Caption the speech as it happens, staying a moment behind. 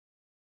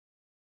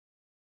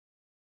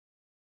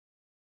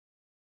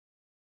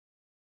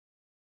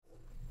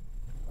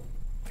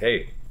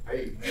Hey.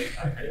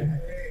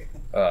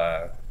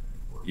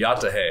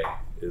 Yatahe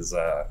is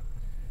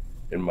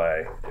in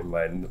my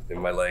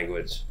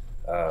language.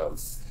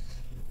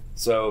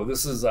 So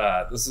this is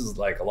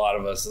like a lot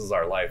of us, this is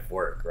our life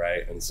work,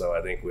 right? And so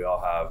I think we all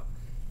have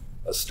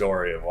a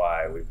story of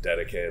why we've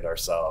dedicated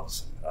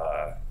ourselves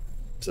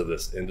to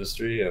this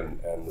industry and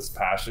this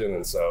passion.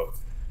 And so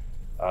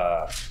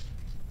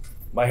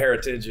my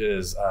heritage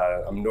is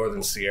I'm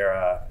Northern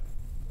Sierra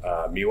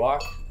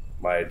Miwok.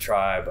 My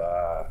tribe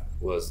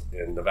was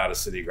in Nevada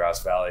City,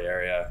 Grass Valley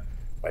area.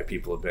 My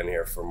people have been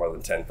here for more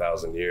than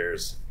 10,000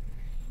 years.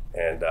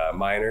 And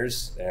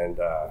miners, and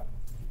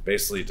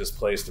basically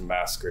displaced and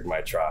massacred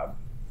my tribe.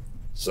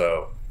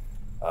 So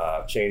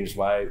changed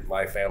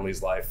my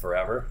family's life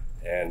forever.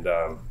 And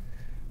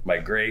my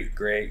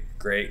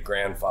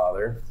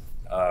great-great-great-grandfather,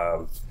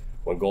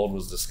 when gold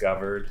was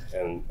discovered,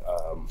 and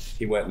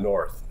he went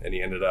north, and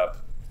he ended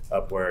up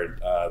where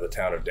the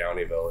town of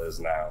Downeyville is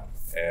now.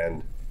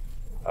 And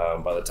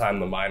by the time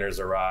the miners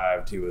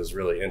arrived, he was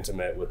really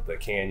intimate with the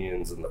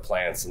canyons and the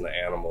plants and the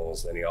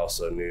animals, and he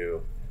also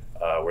knew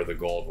where the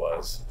gold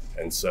was.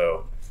 And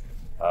so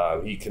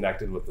he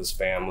connected with this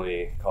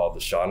family called the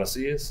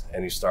Shaughnessy's,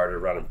 and he started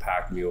running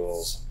pack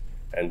mules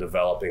and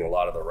developing a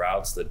lot of the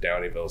routes that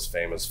Downeyville is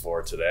famous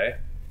for today.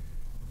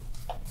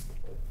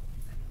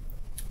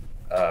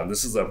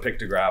 This is a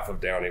pictograph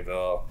of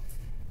Downeyville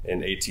in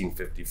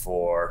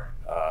 1854.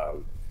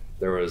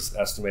 There was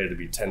estimated to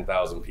be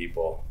 10,000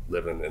 people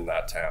living in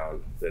that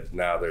town. That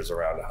now there's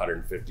around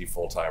 150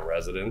 full-time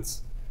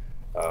residents.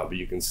 But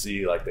you can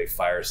see like they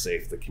fire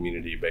safe the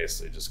community,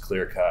 basically just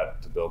clear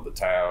cut to build the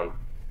town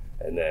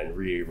and then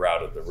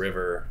rerouted the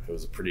river. It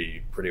was a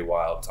pretty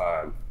wild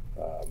time,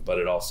 but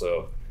it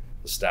also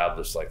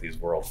established like these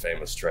world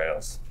famous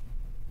trails.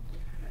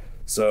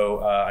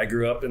 So I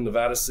grew up in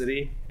Nevada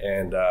City,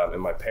 and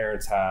my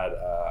parents had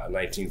a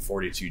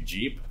 1942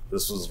 Jeep.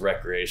 This was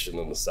recreation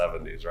in the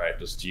 70s, right?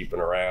 Just jeeping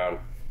around.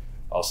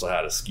 Also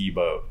had a ski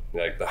boat,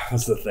 like that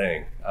was the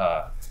thing.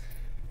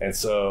 And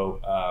so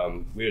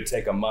we would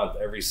take a month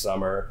every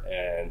summer,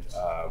 and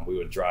we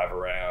would drive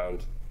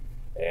around.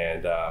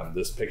 And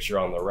this picture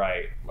on the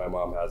right, my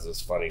mom has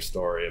this funny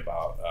story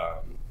about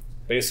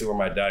basically where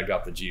my dad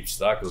got the Jeep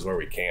stuck was where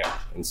we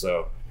camped. And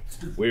so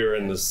we were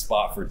in this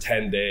spot for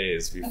 10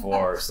 days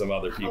before some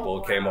other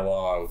people came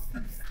along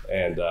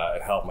and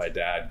helped my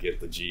dad get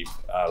the Jeep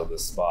out of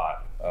this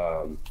spot.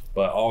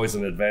 But always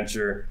an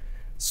adventure,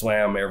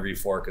 swam every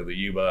fork of the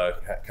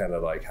Yuba, kind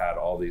of like had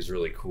all these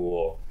really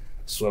cool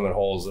swimming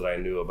holes that I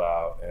knew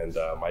about. And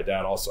my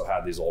dad also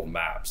had these old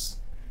maps.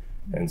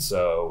 And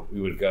so we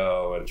would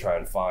go and try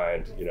and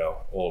find, you know,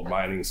 old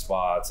mining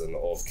spots and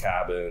old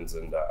cabins.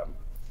 And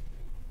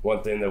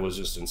one thing that was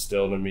just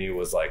instilled in me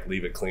was like,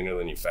 leave it cleaner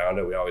than you found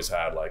it. We always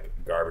had like a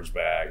garbage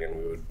bag, and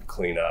we would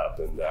clean up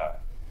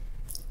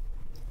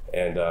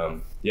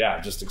and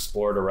yeah, just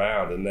explored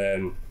around. And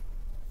then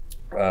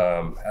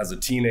as a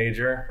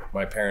teenager,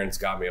 my parents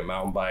got me a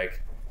mountain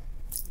bike,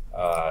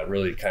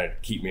 really kind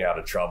of keep me out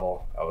of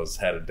trouble. I was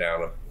headed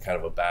down a kind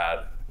of a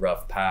bad,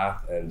 rough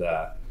path. And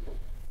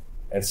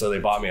so they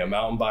bought me a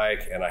mountain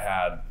bike, and I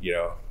had, you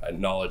know, a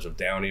knowledge of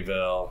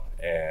Downeyville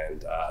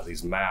and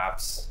these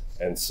maps.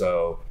 And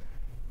so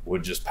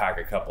would just pack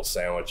a couple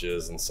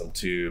sandwiches and some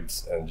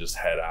tubes and just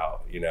head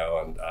out, you know,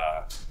 and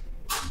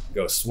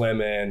go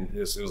swimming. It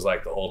was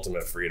like the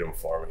ultimate freedom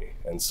for me.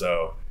 And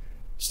so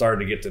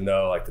started to get to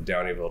know like the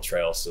Downeyville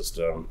trail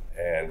system,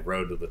 and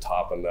rode to the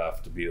top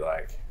enough to be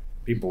like,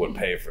 people would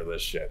pay for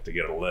this shit to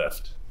get a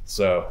lift.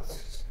 So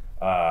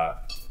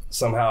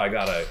somehow I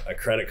got a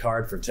credit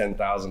card for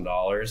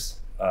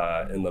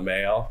 $10,000 in the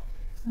mail.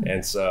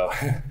 And so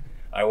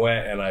I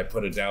went and I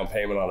put a down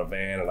payment on a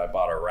van, and I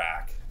bought a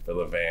rack for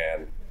the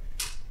van.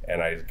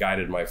 And I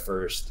guided my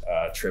first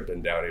trip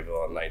in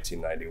Downeyville in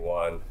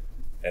 1991,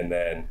 and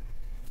then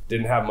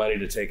didn't have money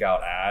to take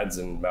out ads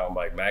in mountain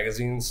bike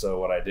magazines. So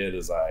what I did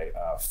is I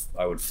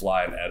would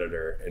fly an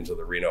editor into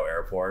the Reno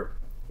airport,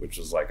 which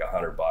was like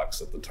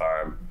 $100 at the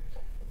time.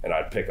 And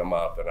I'd pick them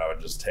up, and I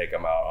would just take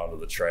them out onto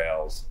the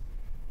trails.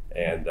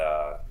 And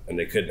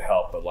they couldn't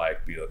help but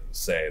like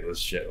say this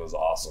shit was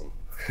awesome.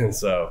 And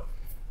so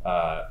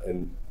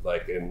in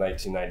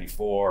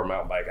 1994,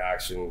 Mountain Bike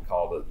Action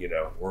called it, you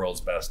know,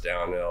 world's best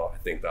downhill. I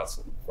think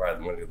that's right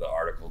one of the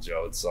article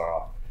Joe had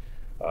saw.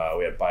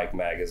 We had Bike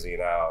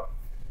Magazine out.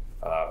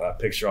 That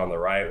picture on the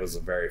right was the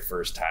very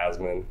first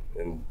Tasman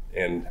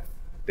in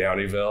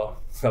Downeyville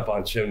up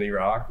on Chimney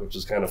Rock, which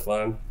is kind of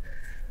fun.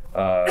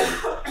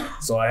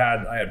 So I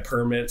had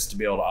permits to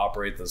be able to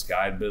operate this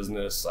guide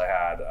business.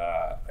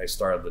 I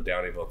started the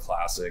Downeyville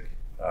Classic,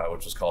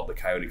 which was called the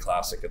Coyote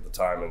Classic at the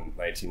time in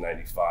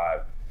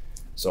 1995.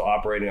 So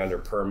operating under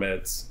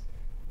permits,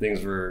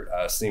 things were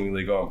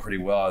seemingly going pretty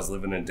well. I was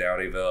living in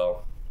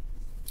Downeyville.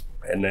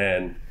 And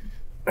then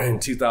in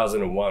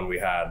 2001, we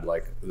had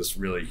like this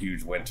really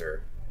huge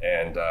winter.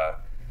 And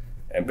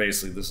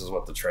basically this is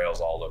what the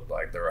trails all looked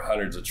like. There were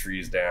hundreds of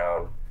trees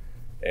down.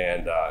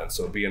 And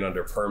so being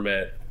under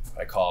permit,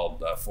 I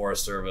called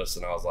Forest Service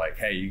and I was like,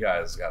 hey, you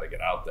guys got to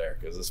get out there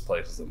because this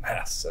place is a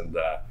mess.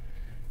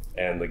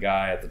 And the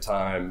guy at the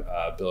time,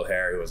 Bill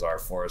Harry, who was our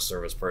Forest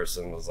Service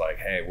person, was like,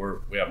 hey,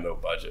 we have no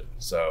budget,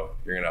 so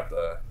you're gonna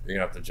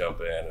have to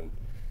jump in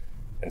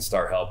and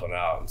start helping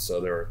out. And so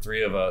there were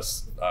three of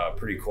us,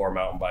 pretty core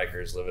mountain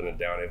bikers living in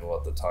Downeyville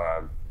at the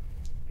time.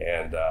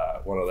 And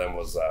one of them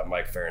was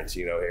Mike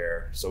Ferrantino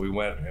here. So we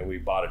went and we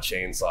bought a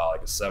chainsaw,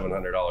 like a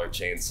 $700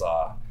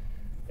 chainsaw.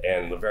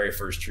 And the very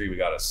first tree we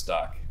got it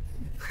stuck.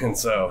 And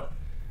so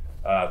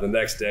the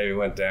next day we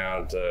went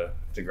down to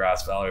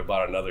Grass Valley, we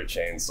bought another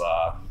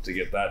chainsaw to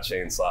get that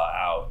chainsaw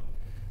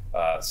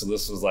out. So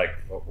this was like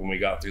when we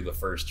got through the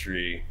first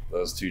tree,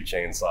 those two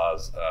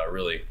chainsaws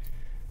really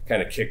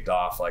kind of kicked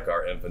off like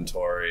our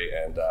inventory,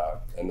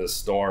 and this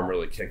storm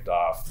really kicked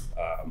off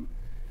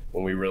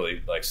when we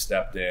really like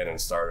stepped in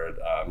and started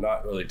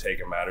not really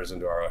taking matters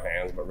into our own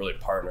hands, but really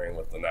partnering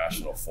with the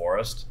National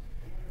Forest.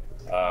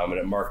 And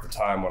it marked the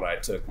time when I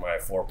took my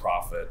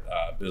for-profit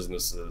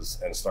businesses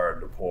and started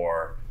to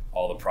pour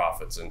all the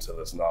profits into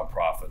this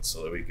nonprofit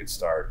so that we could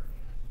start,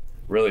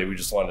 really, we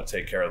just wanted to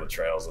take care of the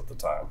trails at the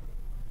time.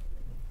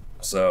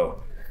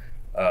 So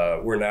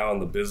we're now in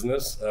the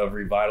business of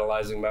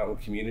revitalizing mountain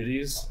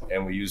communities,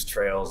 and we use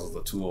trails as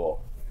a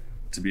tool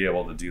to be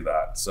able to do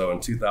that. So in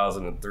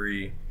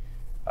 2003,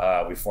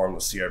 we formed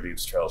the Sierra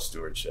Buttes Trail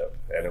Stewardship,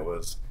 and it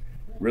was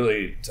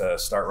really to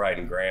start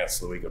writing grants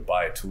so that we could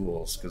buy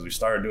tools, because we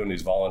started doing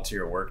these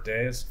volunteer work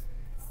days,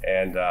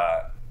 and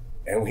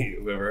we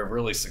were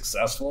really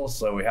successful.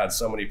 So we had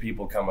so many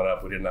people coming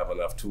up, we didn't have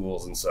enough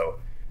tools, and so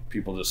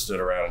people just stood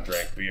around and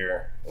drank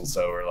beer. And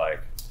so we're like,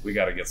 we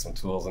got to get some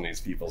tools in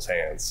these people's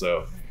hands.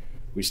 So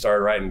we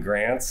started writing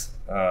grants.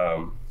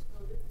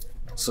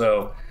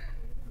 So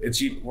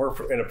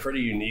we're in a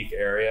pretty unique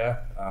area.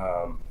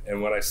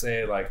 And when I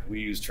say like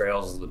we use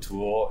trails as a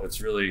tool,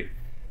 it's really,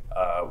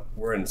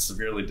 we're in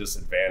severely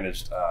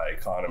disadvantaged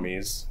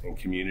economies and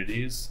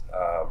communities,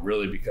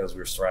 really because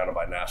we're surrounded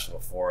by national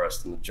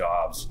forest, and the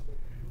jobs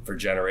for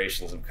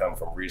generations have come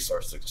from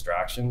resource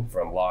extraction,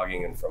 from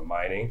logging and from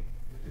mining.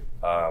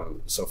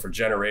 So for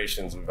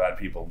generations, we've had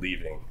people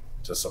leaving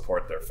to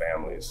support their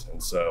families.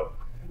 And so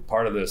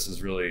part of this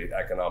is really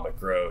economic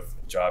growth,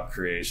 job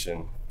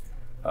creation.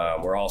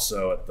 We're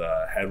also at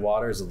the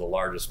headwaters of the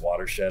largest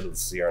watershed of the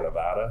Sierra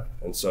Nevada.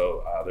 And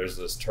so there's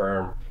this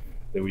term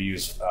that we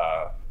use,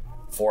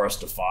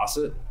 forest to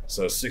faucet.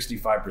 So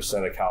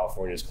 65% of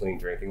California's clean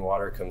drinking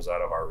water comes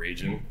out of our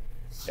region.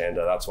 And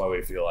that's why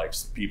we feel like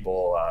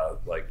people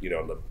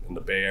in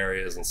the Bay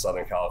Areas in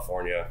Southern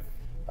California,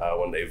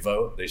 when they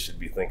vote, they should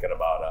be thinking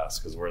about us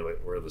because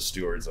we're the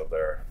stewards of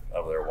their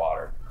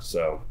water.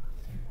 So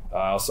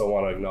I also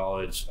want to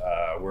acknowledge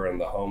we're in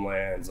the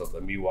homelands of the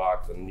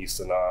Miwok, the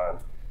Nisenan,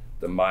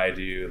 the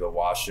Maidu, the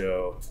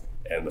Washoe,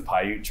 and the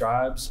Paiute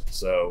tribes.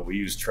 So we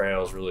use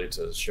trails really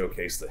to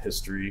showcase the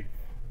history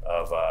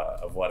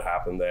of what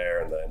happened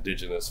there and the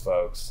indigenous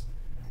folks,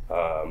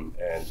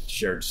 and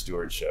shared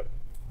stewardship.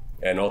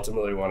 And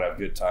ultimately we want to have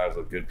good times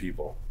with good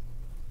people.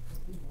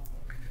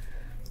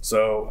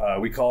 So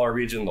we call our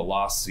region the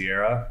Lost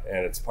Sierra,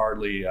 and it's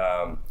partly,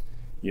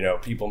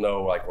 people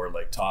know like where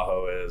Lake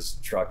Tahoe is,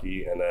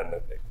 Truckee, and then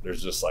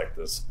there's just like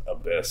this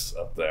abyss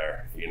up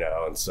there,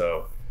 and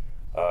so,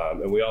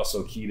 and we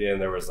also keyed in,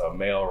 there was a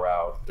mail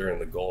route during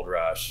the gold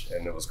rush,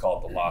 and it was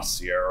called the Lost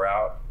Sierra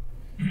route.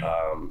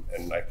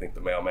 And I think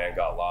the mailman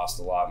got lost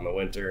a lot in the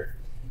winter.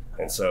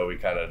 And so we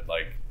kind of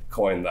like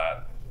coined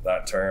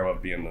that term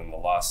of being in the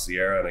Lost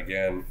Sierra. And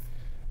again,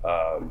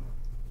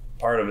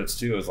 part of it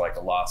too is like a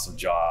loss of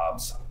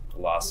jobs, a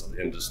loss of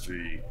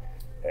industry,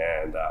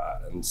 and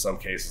in some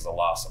cases a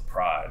loss of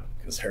pride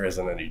because there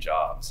isn't any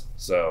jobs.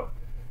 So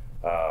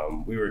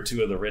we were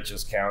two of the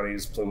richest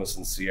counties, Plumas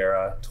and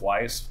Sierra,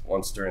 twice,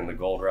 once during the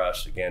gold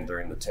rush, again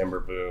during the timber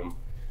boom.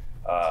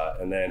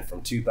 And then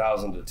from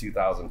 2000 to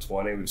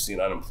 2020, we've seen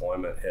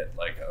unemployment hit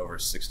like over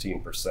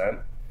 16%,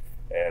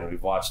 and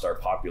we've watched our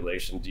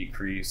population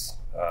decrease.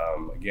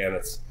 Again,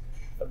 it's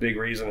a big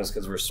reason is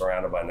because we're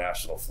surrounded by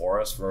national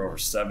forests. We're over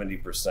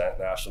 70%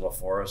 national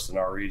forest in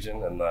our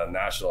region, and the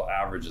national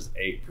average is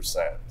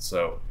 8%.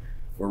 So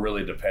we're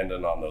really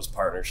dependent on those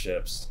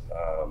partnerships.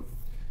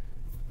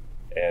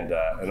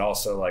 And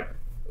also like,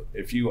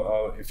 if you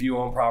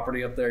own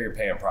property up there, you're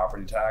paying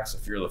property tax.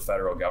 If you're the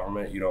federal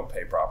government, you don't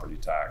pay property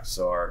tax.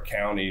 So our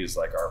counties,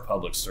 like our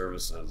public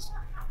services,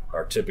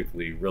 are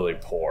typically really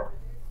poor.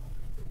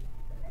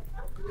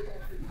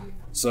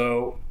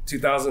 So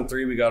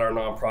 2003, we got our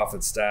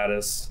nonprofit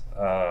status.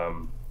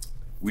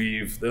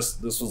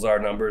 This was our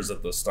numbers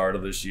at the start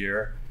of this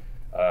year.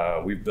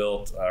 We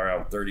built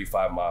around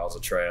 35 miles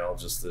of trail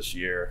just this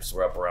year. So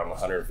we're up around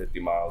 150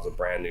 miles of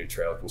brand new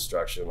trail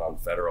construction on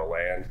federal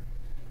land.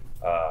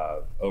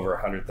 Over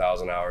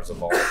 100,000 hours of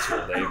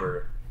volunteer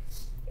labor.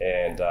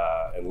 And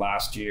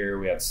last year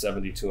we had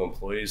 72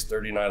 employees,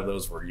 39 of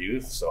those were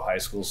youth, so high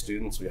school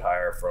students we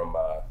hire from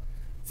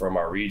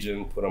our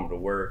region, put them to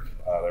work.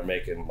 They're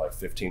making like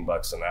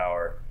 $15 an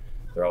hour.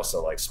 They're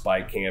also like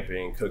spike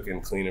camping,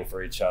 cooking, cleaning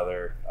for each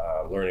other,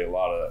 learning a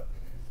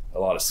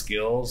lot of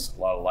skills,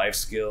 a lot of life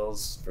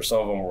skills. For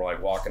some of them, we're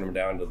like walking them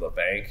down to the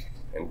bank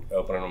and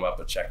opening them up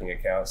a checking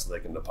account so they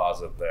can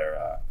deposit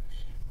their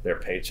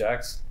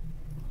paychecks.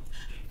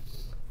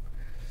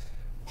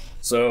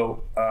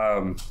 So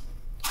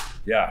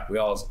yeah, we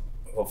all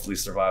hopefully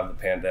survived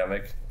the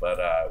pandemic,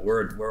 but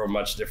we're a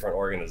much different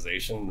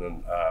organization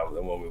than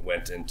when we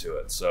went into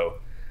it. So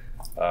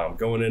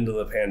going into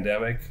the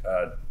pandemic,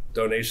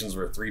 donations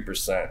were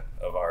 3%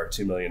 of our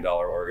 $2 million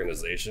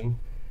organization,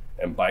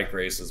 and bike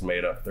races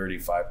made up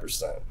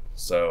 35%.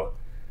 So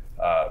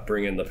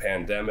bring in the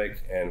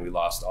pandemic and we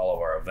lost all of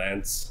our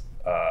events.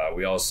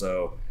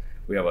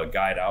 We have a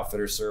guide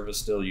outfitter service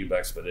still, Ube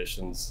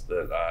Expeditions,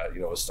 that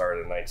was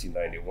started in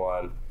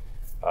 1991.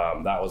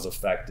 That was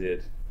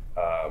affected.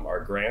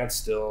 Our grants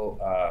still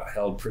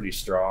held pretty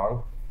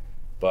strong,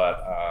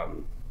 but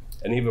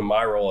and even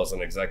my role as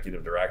an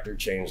executive director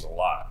changed a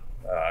lot.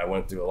 I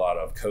went through a lot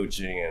of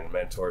coaching and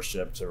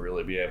mentorship to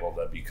really be able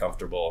to be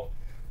comfortable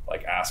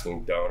like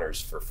asking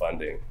donors for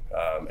funding,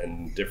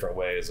 and different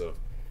ways of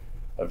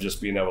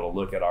just being able to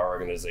look at our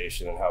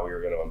organization and how we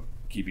were going to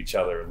keep each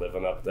other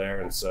living up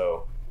there. And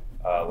so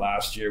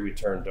last year we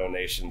turned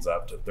donations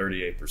up to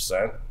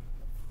 38%.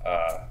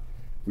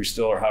 We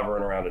still are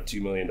hovering around a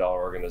 $2 million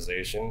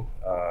organization,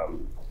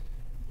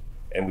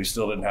 and we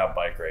still didn't have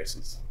bike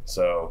races.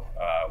 So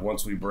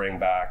once we bring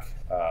back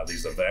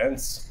these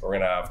events, we're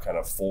going to have kind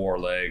of 4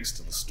 legs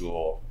to the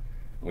stool.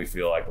 We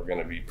feel like we're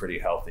going to be pretty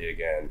healthy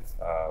again.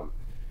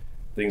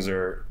 Things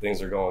are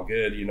going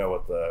good,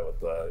 with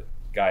the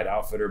guide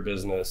outfitter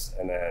business,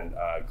 and then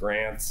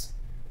grants.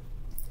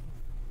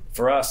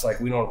 For us, like,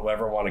 we don't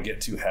ever want to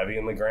get too heavy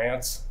in the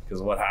grants,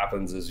 because what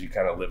happens is you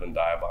kind of live and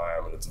die by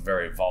them, and it's a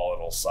very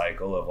volatile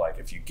cycle of like,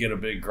 if you get a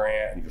big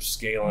grant and you're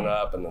scaling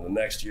up and then the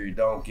next year you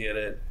don't get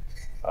it.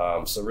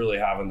 So really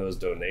having those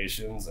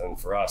donations, and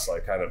for us,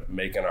 like kind of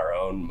making our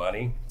own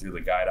money through the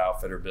guide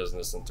outfitter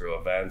business and through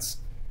events,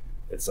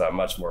 it's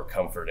much more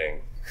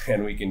comforting,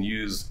 and we can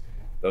use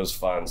those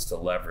funds to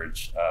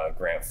leverage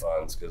grant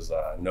funds, because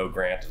no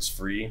grant is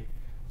free.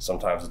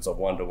 Sometimes it's a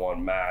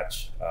 1-to-1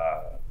 match.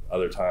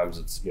 Other times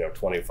it's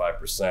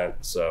 25%.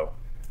 So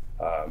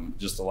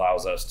just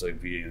allows us to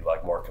be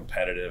like more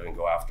competitive and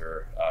go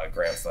after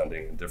grant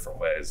funding in different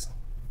ways.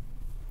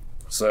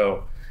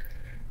 So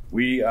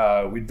we've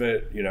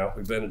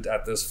been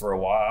at this for a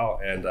while,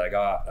 and I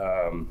got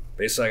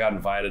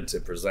invited to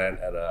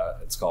present at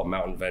it's called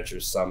Mountain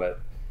Ventures Summit,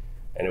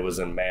 and it was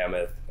in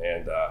Mammoth,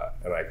 and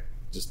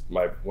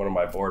one of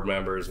my board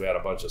members, we had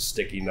a bunch of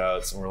sticky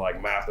notes and we're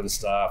like mapping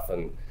stuff,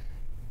 and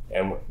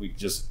we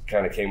just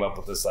kind of came up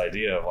with this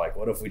idea of like,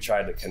 what if we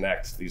tried to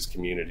connect these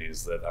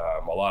communities that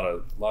a lot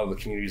of the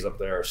communities up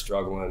there are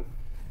struggling,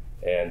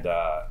 and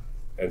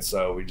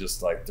so we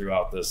just like threw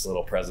out this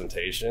little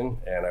presentation,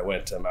 and I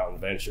went to Mountain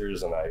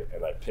Ventures and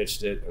I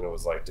pitched it, and it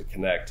was like to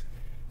connect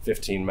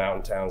 15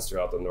 mountain towns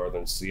throughout the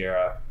Northern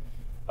Sierra.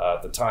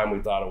 At the time, we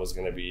thought it was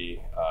going to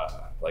be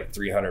like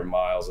 300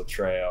 miles of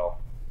trail,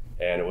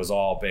 and it was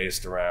all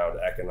based around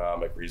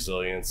economic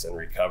resilience and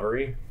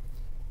recovery.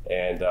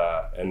 And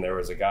there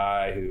was a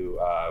guy who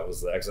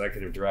was the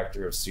executive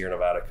director of Sierra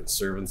Nevada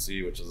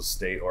Conservancy, which is a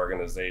state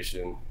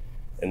organization,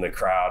 in the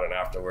crowd. And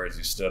afterwards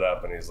he stood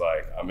up and he's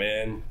like, I'm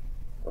in,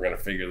 we're going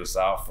to figure this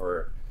out.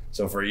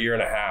 So for a year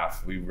and a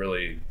half, we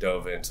really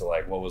dove into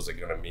like, what was it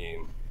going to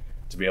mean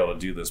to be able to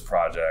do this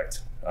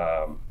project?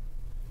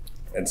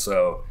 And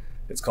so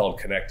it's called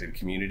Connected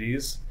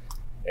Communities.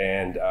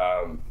 And,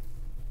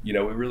 we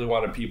really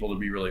wanted people to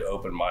be really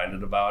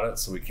open-minded about it.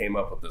 So we came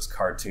up with this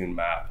cartoon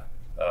map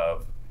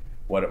of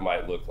what it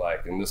might look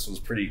like. And this was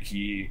pretty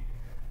key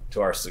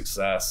to our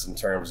success in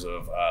terms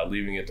of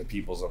leaving it to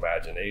people's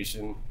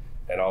imagination,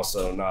 and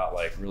also not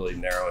like really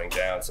narrowing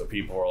down. So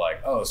people were like,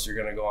 oh, so you're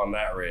going to go on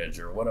that ridge,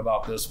 or what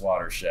about this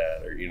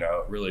watershed? Or,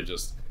 it really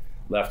just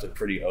left it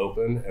pretty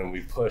open. And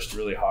we pushed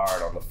really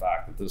hard on the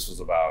fact that this was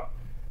about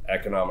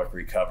economic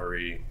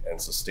recovery and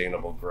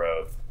sustainable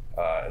growth,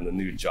 and the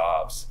new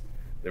jobs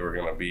that were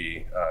going to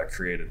be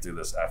created through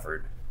this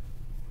effort.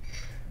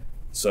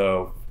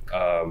 So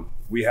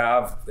we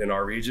have, in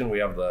our region, we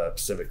have the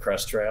Pacific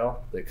Crest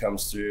Trail that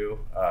comes through.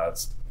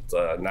 It's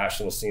a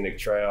national scenic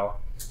trail,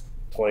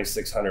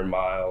 2,600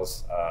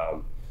 miles.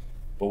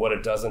 But what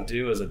it doesn't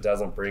do is it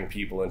doesn't bring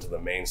people into the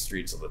main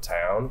streets of the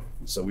town.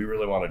 So we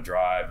really want to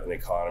drive an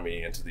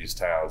economy into these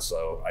towns.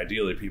 So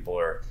ideally, people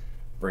are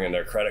bringing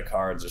their credit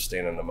cards, or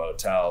staying in the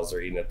motels,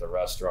 or eating at the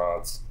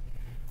restaurants.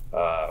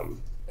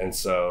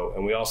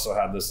 And we also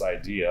had this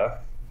idea,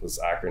 this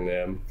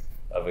acronym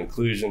of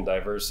inclusion,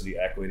 diversity,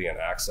 equity, and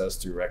access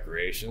through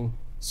recreation.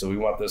 So we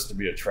want this to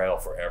be a trail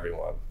for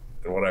everyone.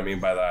 And what I mean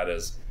by that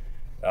is,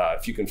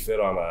 if you can fit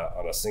on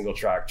a single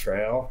track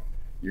trail,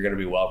 you're going to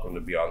be welcome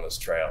to be on this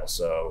trail.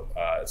 So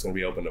it's going to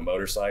be open to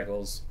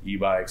motorcycles,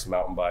 e-bikes,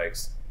 mountain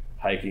bikes,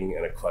 hiking,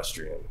 and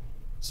equestrian.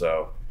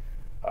 So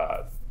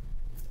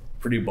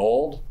pretty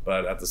bold,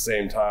 but at the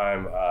same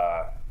time,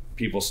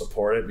 people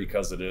support it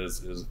because it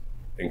is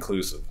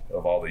inclusive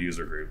of all the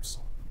user groups.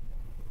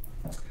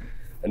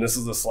 And this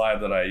is a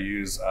slide that I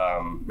use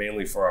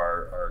mainly for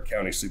our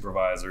county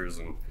supervisors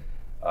and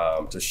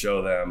to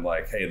show them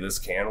like, hey, this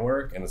can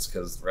work. And it's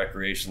because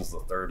recreation is the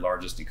third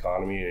largest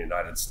economy in the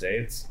United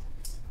States.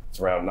 It's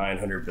around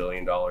 $900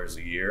 billion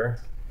a year.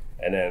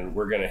 And then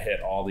we're going to hit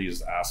all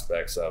these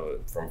aspects of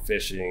it, from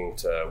fishing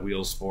to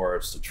wheel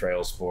sports to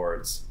trail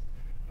sports.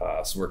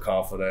 So we're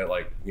confident,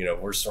 like, you know,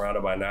 we're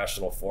surrounded by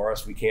national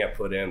forests. We can't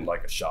put in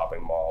like a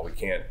shopping mall. We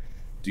can't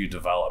do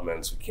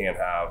developments. We can't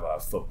have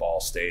football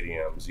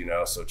stadiums, you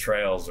know. So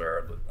trails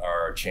are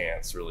our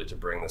chance really to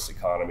bring this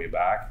economy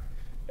back.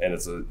 And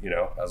it's a, you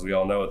know, as we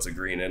all know, it's a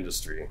green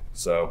industry.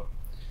 So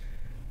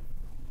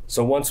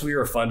once we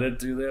were funded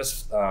through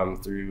this,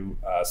 through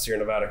Sierra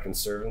Nevada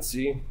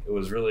Conservancy, it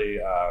was really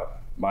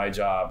my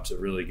job to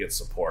really get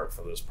support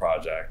for this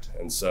project.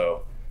 And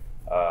so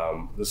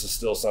this is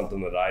still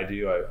something that I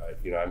do.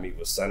 I meet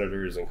with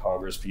senators and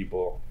Congress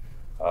people.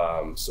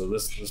 So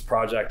this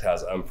project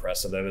has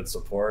unprecedented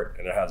support,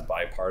 and it has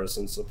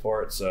bipartisan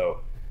support.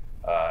 So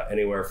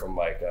anywhere from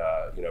like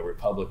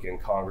Republican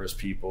Congress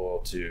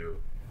people to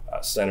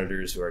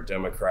senators who are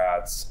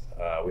Democrats.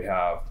 We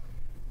have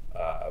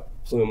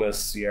Plumas,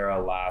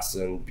 Sierra,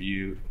 Lassen,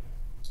 Butte,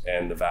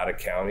 and Nevada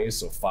counties.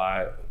 So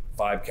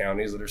five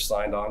counties that are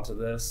signed on to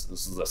this.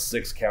 This is a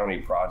 6-county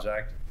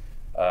project.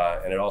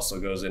 And it also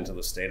goes into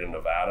the state of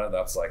Nevada.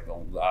 That's like the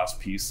last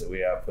piece that we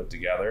have put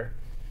together.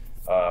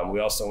 We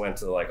also went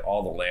to like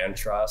all the land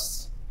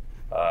trusts,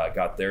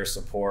 got their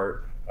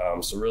support.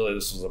 So really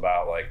this was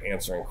about like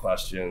answering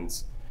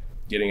questions,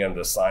 getting them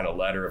to sign a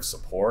letter of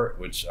support,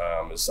 which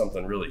is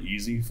something really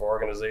easy for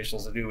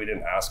organizations to do. We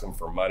didn't ask them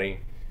for money.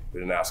 We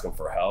didn't ask them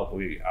for help.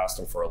 We asked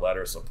them for a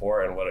letter of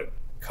support. And what it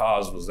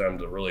caused was them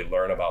to really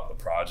learn about the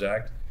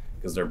project,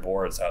 because their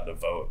boards had to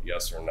vote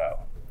yes or no.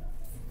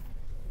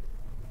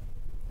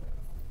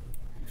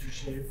 Did you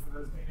shave for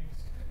those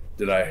meetings?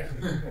 Did I?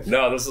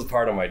 No, this is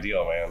part of my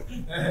deal,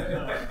 man.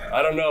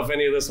 I don't know if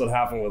any of this would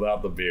happen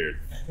without the beard.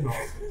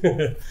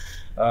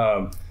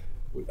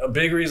 A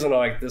big reason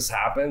like this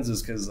happens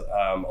is because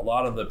a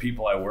lot of the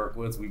people I work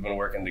with, we've been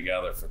working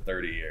together for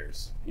 30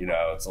 years. You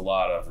know, it's a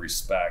lot of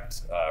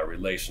respect,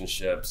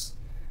 relationships,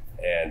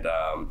 and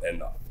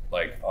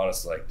like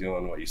honestly, like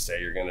doing what you say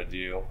you're gonna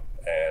do,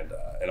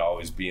 and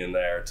always being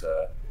there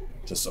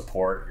to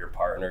support your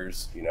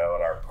partners. You know,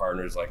 and our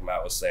partners, like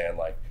Matt was saying,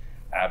 like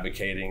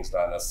advocating is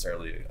not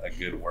necessarily a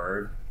good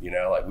word. You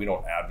know, like we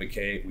don't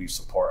advocate, we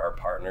support our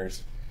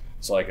partners.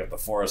 So like if the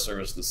Forest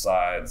Service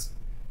decides,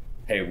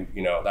 hey,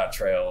 you know, that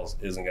trail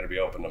isn't going to be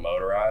open to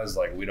motorized,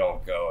 like we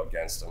don't go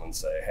against them and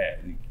say, hey,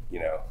 you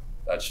know,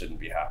 that shouldn't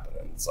be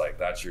happening. It's like,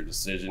 that's your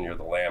decision. You're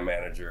the land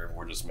manager.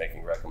 We're just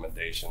making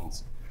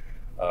recommendations.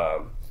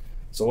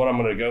 So what I'm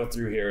going to go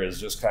through here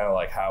is just kind of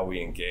like how we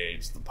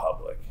engage the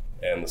public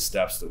and the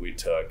steps that we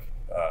took.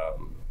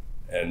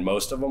 And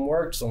most of them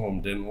worked, some of them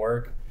didn't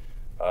work.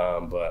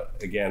 But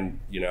again,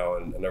 you know,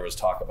 and there was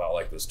talk about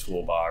like this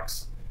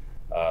toolbox.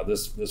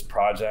 This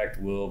project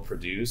will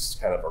produce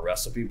kind of a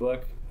recipe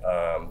book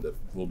that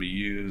will be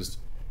used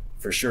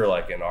for sure,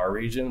 like in our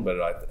region, but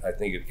I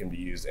think it can be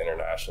used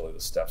internationally, the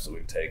steps that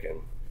we've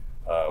taken.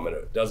 And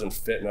it doesn't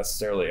fit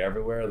necessarily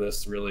everywhere.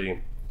 This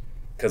really,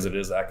 because it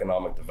is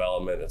economic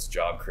development, it's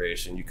job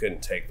creation. You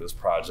couldn't take this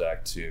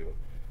project to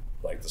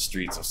like the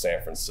streets of San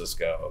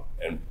Francisco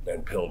and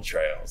build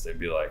trails. They'd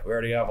be like, we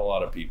already have a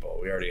lot of people.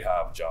 We already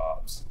have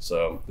jobs.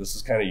 So this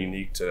is kind of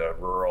unique to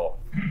rural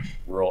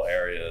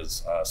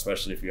areas,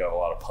 especially if you have a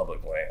lot of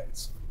public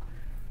lands.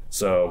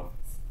 So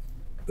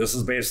this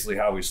is basically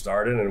how we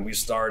started, and we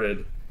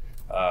started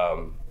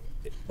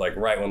like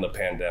right when the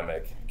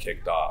pandemic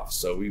kicked off.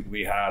 So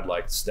we had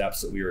like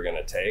steps that we were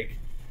gonna take,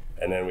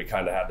 and then we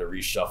kind of had to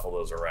reshuffle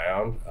those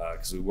around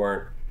because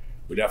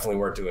we definitely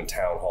weren't doing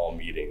town hall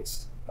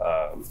meetings.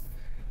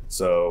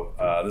 So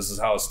this is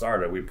how it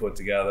started. We put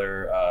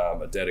together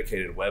a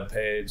dedicated web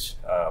page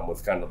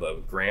with kind of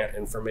the grant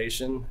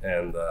information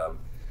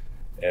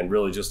and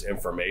really just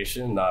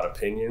information, not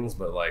opinions,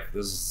 but like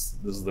this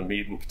is the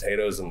meat and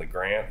potatoes in the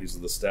grant. These are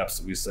the steps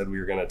that we said we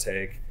were going to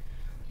take.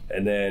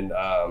 And then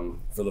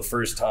for the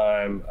first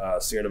time,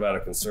 Sierra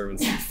Nevada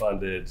Conservancy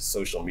funded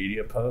social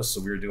media posts.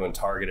 So we were doing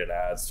targeted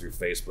ads through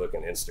Facebook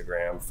and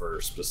Instagram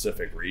for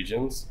specific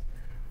regions.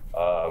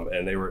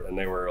 And they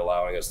were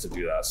allowing us to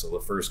do that. So the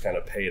first kind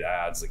of paid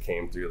ads that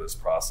came through this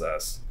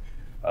process,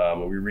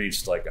 we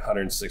reached like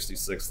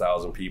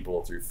 166,000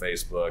 people through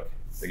Facebook.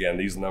 Again,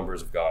 these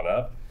numbers have gone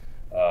up,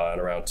 and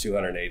around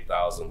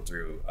 208,000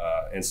 through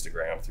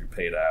Instagram through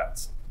paid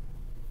ads.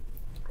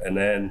 And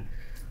then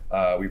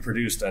we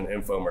produced an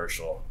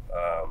infomercial.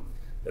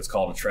 It's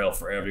called A Trail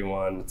for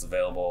Everyone. It's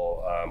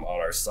available on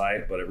our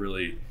site, but it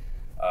really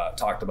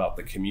talked about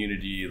the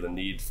community, the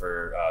need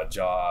for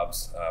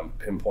jobs,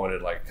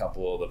 pinpointed like a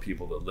couple of the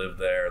people that live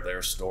there,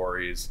 their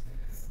stories.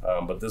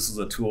 But this is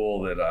a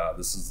tool that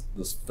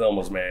this film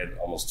was made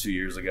almost 2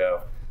 years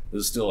ago.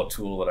 This is still a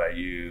tool that I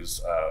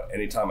use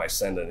anytime I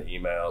send an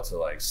email to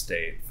like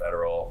state,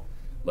 federal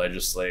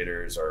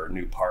legislators or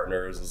new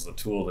partners. This is a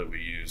tool that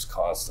we use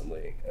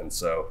constantly, and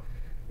so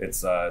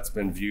it's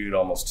been viewed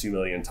almost 2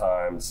 million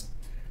times.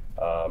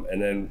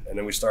 And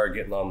then we started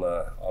getting on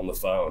the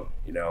phone,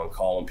 you know, and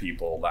calling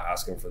people,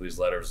 asking for these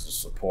letters of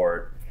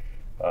support,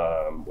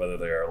 whether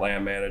they are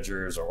land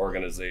managers or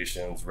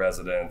organizations,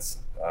 residents.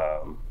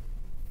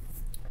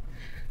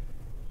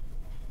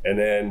 And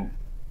then,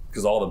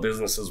 because all the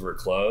businesses were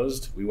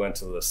closed, we went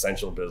to the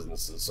essential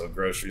businesses, so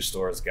grocery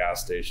stores,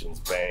 gas stations,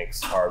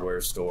 banks,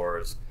 hardware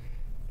stores,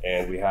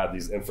 and we had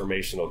these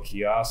informational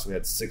kiosks. We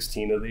had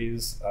 16 of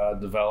these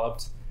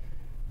developed,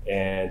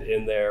 and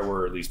in there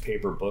were these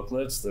paper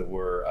booklets that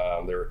were,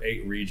 there were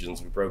 8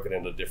 regions. We broke it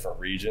into different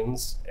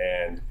regions,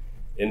 and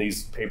in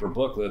these paper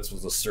booklets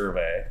was a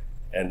survey,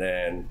 and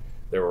then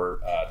there were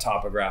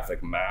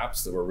topographic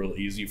maps that were real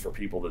easy for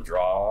people to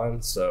draw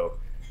on. So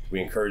we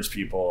encourage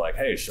people like,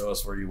 hey, show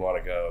us where you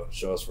want to go,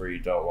 show us where you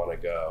don't want to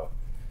go.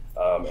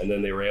 And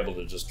then they were able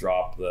to just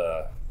drop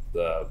the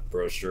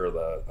brochure,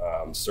 the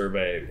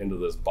survey into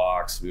this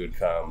box. We would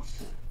come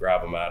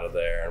grab them out of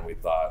there, and we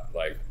thought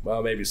like,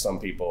 well, maybe some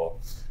people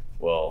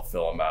will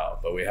fill them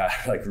out, but we had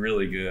like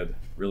really good,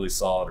 really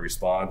solid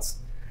response.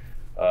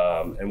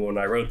 And when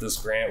I wrote this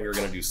grant, we were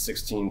going to do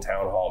 16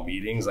 town hall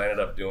meetings. I ended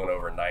up doing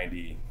over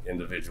 90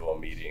 individual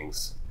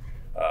meetings,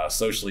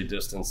 socially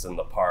distanced in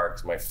the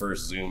parks. My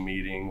first Zoom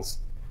meetings,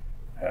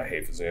 I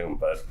hate Zoom,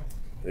 but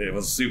it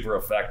was super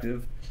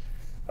effective.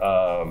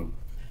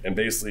 And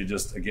basically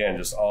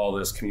just all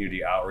this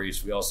community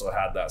outreach. We also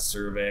had that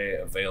survey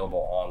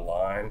available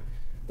online.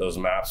 Those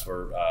maps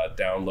were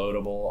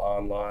downloadable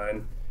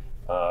online.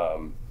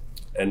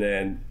 And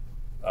then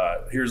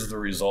here's the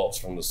results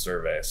from the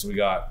survey. So we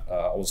got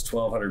almost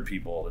 1,200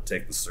 people to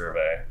take the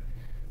survey.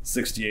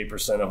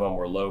 68% of them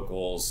were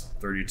locals,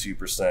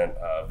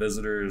 32%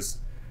 visitors,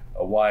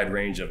 a wide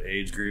range of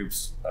age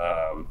groups,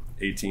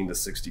 18 to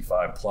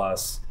 65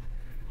 plus.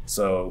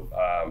 So,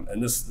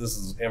 and this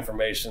is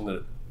information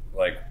that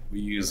like we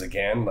use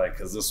again, like,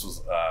 cause this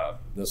was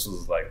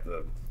like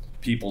the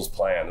people's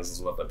plan. This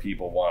is what the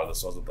people wanted.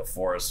 This wasn't the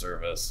Forest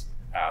Service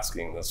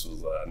asking. This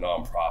was a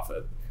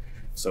nonprofit.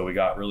 So we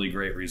got really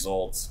great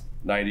results.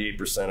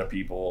 98% of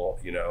people,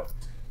 you know,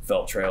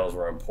 felt trails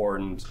were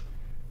important.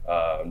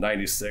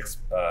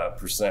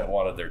 96%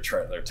 wanted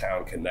their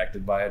town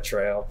connected by a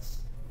trail.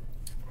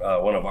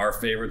 One of our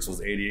favorites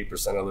was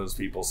 88% of those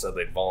people said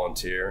they'd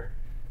volunteer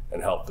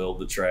and help build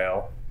the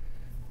trail.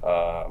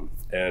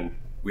 And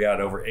we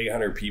had over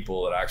 800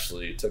 people that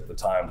actually took the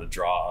time to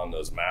draw on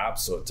those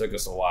maps. So it took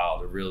us a while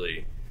to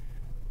really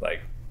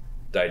like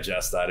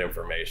digest that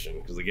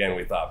information. Because again,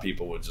 we thought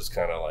people would just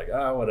kind of like,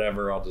 oh,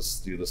 whatever, I'll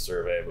just do the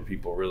survey. But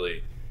people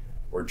really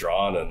were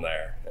drawn in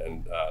there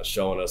and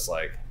showing us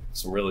like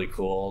some really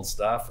cool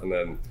stuff. And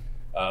then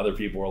other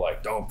people were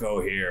like, don't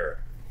go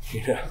here,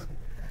 you know.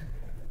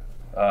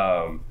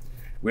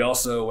 We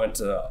also went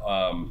to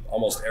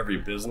almost every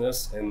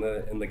business in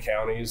the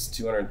counties,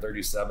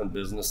 237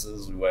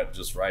 businesses. We went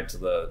just right to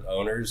the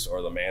owners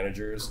or the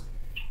managers,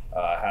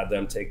 had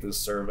them take this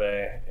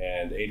survey,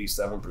 and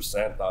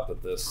 87% thought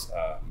that this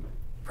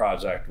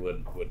project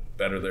would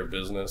better their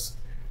business.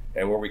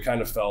 And where we kind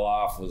of fell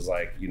off was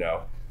like, you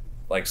know,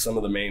 like some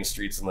of the main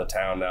streets in the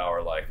town now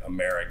are like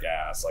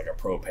AmeriGas, like a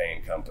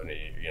propane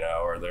company, you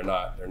know, or they're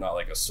not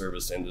like a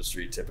service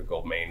industry,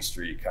 typical Main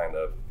Street kind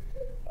of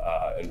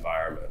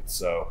environment.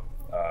 So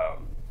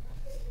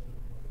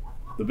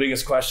the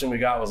biggest question we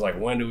got was like,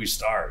 when do we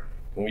start?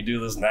 Can we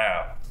do this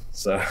now?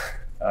 So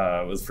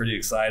it was pretty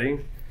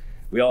exciting.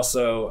 We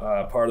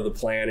also, part of the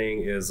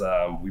planning is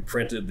we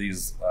printed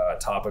these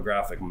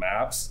topographic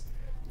maps.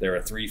 They were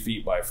 3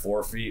 feet by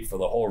 4 feet. For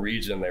the whole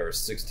region, they were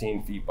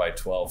 16 feet by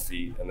 12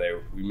 feet. And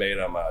we made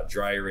them a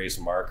dry erase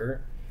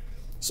marker.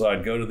 So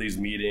I'd go to these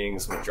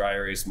meetings with dry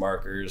erase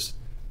markers,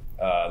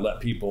 let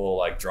people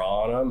like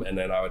draw on them, and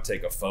then I would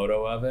take a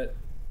photo of it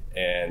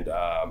and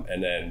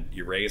then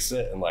erase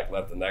it and like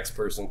let the next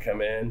person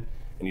come in,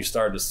 and you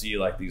start to see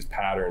like these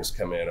patterns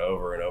come in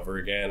over and over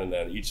again. And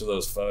then each of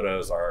those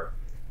photos, our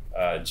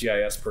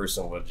GIS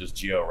person would just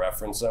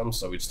geo-reference them.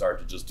 So we'd start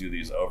to just do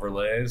these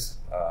overlays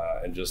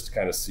and just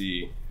kind of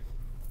see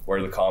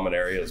where the common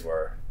areas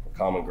were,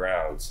 common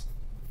grounds.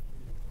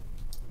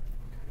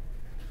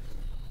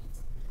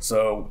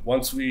 So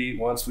once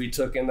we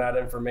took in that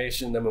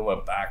information, then we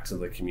went back to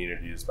the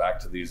communities, back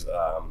to these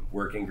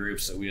working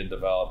groups that we had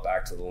developed,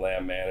 back to the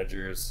land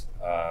managers.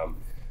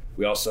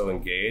 We also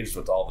engaged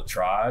with all the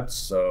tribes.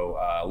 So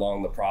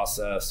along the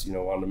process, you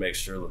know, wanted to make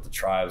sure that the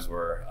tribes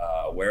were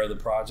aware of the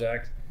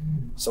project.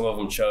 Some of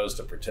them chose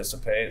to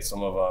participate.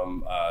 Some of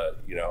them,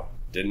 you know,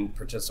 didn't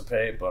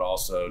participate, but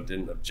also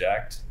didn't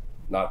object.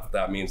 Not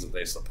that means that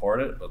they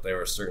support it, but they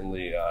were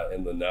certainly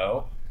in the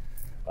know.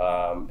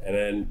 And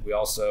then we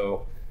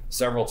also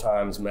several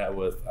times met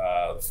with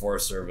the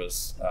Forest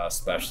Service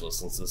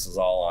specialists, since this is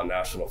all on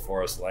National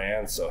Forest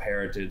land. So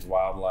heritage,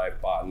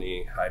 wildlife,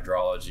 botany,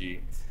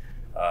 hydrology,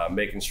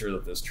 making sure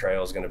that this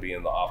trail is going to be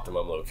in the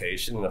optimum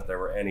location. And if there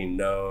were any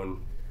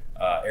known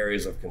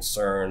areas of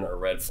concern or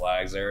red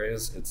flags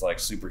areas, it's like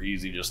super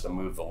easy just to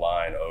move the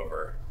line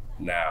over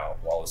now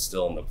while it's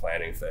still in the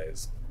planning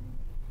phase.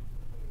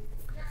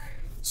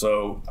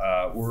 So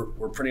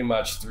we're pretty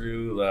much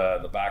through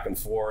the back and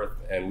forth,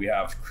 and we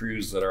have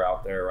crews that are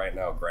out there right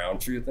now ground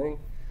truthing.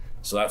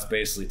 So that's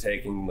basically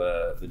taking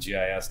the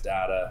GIS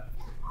data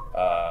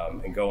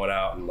and going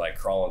out and like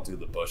crawling through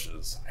the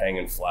bushes,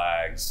 hanging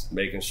flags,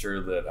 making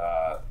sure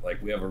that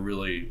like we have a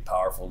really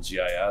powerful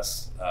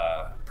GIS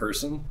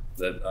person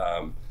that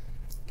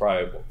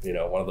probably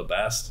one of the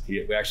best.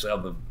 We actually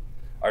have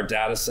our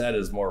data set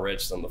is more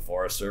rich than the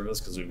Forest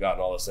Service because we've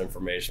gotten all this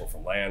information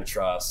from land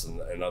trusts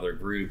and other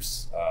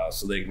groups.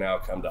 So they now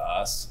come to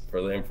us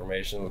for the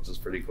information, which is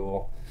pretty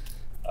cool.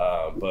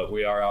 But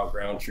we are out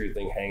ground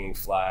truthing, hanging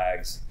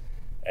flags,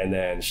 and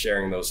then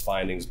sharing those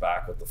findings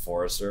back with the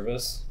Forest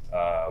Service.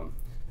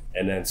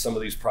 And then some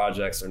of these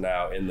projects are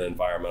now in the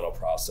environmental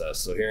process.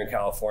 So here in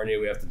California,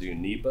 we have to do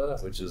NEPA,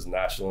 which is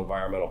National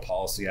Environmental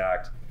Policy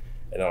Act.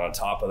 And then on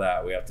top of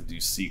that, we have to do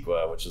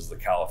CEQA, which is the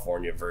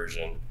California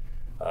version.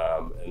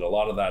 And a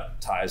lot of that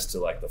ties to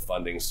like the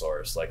funding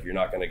source. Like you're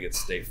not going to get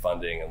state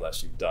funding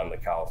unless you've done the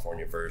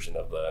California version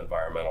of the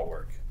environmental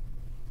work,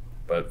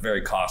 but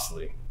very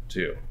costly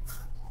too.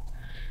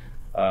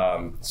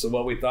 So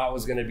what we thought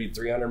was going to be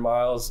 300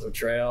 miles of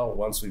trail,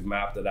 once we've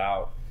mapped it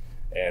out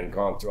and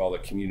gone through all the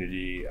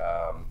community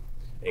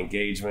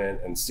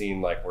engagement and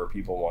seen like where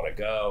people want to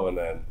go, and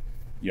then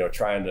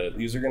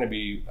these are going to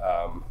be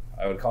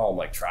I would call them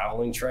like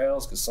traveling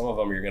trails, because some of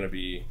them you're going to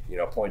be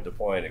point to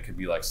point. It could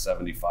be like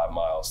 75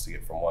 miles to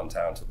get from one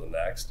town to the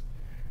next.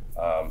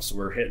 So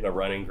we're hitting a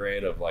running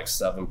grade of like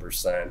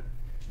 7%,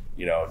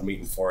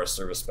 meeting Forest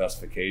Service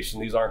specification.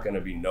 These aren't going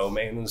to be no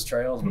maintenance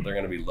trails, but they're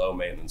going to be low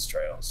maintenance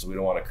trails. So we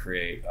don't want to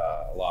create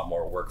a lot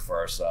more work for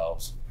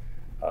ourselves,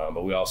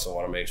 but we also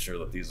want to make sure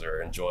that these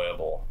are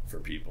enjoyable for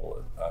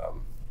people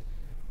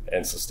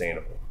and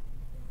sustainable.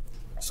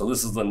 So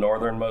this is the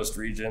northernmost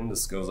region.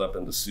 This goes up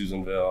into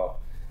Susanville,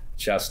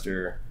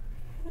 Chester.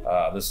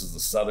 This is the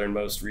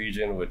southernmost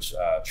region, which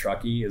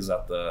Truckee is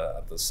at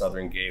the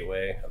southern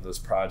gateway of this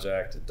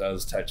project. It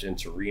does touch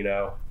into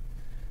Reno.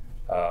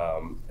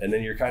 And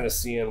then you're kind of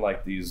seeing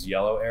like these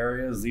yellow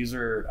areas. These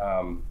are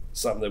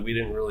something that we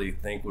didn't really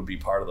think would be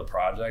part of the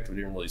project. We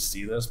didn't really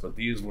see this, but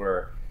these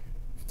were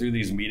through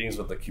these meetings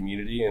with the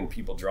community and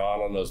people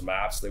drawing on those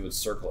maps. They would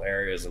circle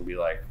areas and be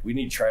like, we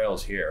need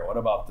trails here. What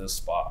about this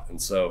spot?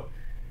 And so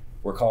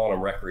we're calling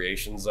them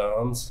recreation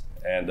zones.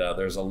 And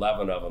there's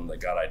 11 of them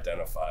that got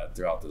identified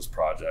throughout this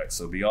project.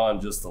 So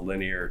beyond just the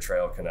linear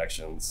trail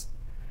connections.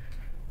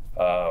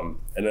 And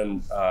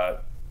then,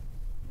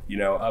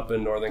 up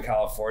in Northern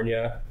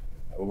California,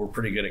 we're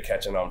pretty good at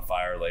catching on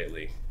fire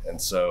lately.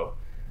 And so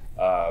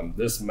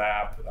this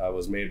map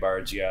was made by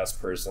our GIS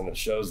person. It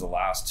shows the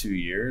last 2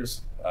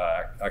 years,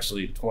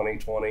 actually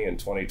 2020 and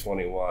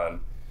 2021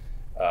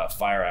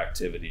 fire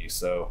activity.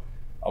 So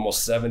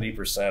almost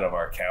 70% of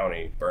our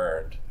county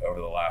burned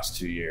over the last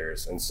 2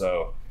 years. And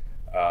so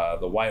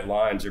the white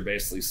lines are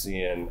basically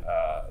seeing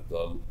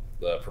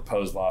the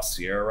proposed Lost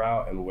Sierra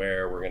route and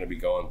where we're going to be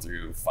going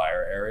through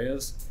fire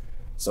areas.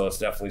 So it's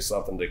definitely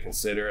something to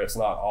consider. It's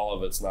not all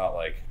of it's not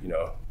like,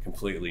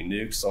 completely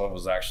nuked. Some of it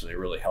was actually a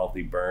really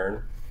healthy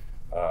burn.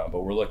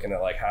 But we're looking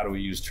at like, how do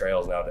we use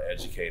trails now to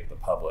educate the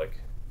public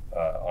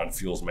on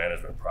fuels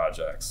management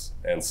projects?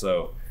 And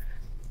so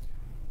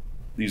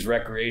these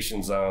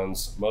recreation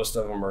zones, most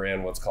of them are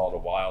in what's called a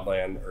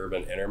wildland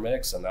urban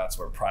intermix, and that's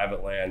where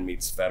private land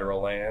meets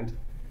federal land.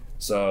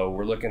 So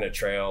we're looking at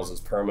trails as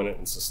permanent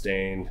and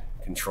sustained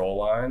control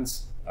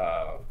lines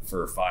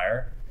for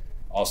fire.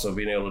 Also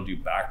being able to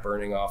do back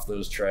burning off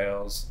those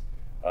trails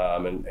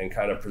and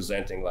kind of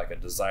presenting like a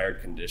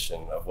desired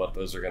condition of what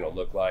those are going to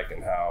look like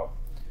and how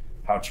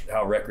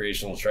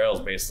recreational trails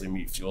basically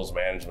meet fuels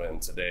management in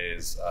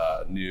today's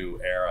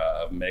new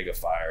era of mega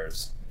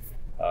fires.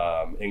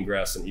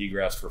 Ingress and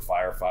egress for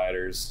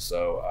firefighters.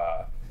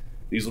 So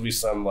these will be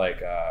some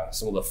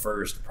of the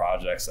first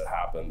projects that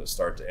happen to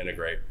start to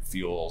integrate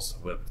fuels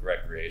with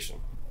recreation.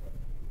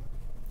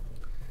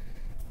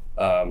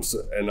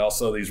 And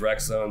also these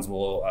rec zones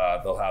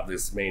they'll have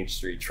this main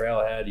street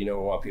trailhead. We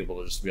want people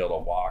to just be able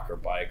to walk or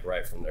bike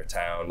right from their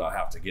town, not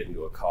have to get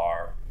into a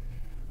car.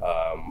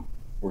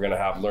 We're going to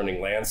have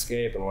learning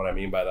landscape, and what I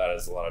mean by that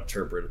is a lot of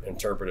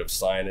interpretive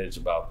signage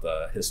about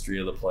the history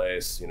of the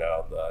place,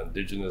 the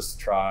indigenous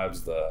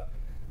tribes, the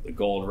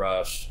gold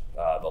rush,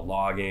 the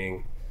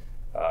logging.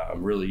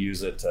 Really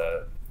use it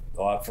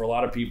for a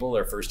lot of people,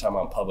 their first time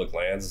on public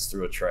lands is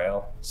through a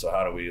trail. So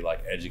how do we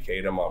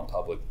educate them on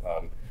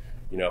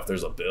if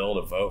there's a bill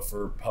to vote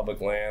for public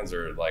lands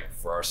or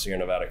for our Sierra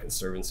Nevada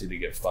Conservancy to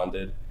get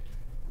funded?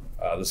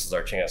 This is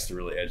our chance to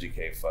really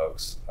educate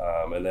folks.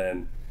 And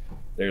then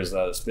there's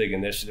this big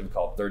initiative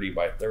called 30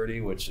 by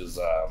 30, which is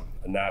a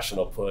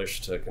national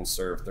push to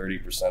conserve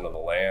 30% of the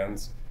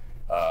lands.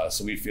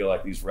 So we feel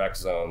like these rec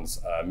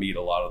zones meet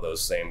a lot of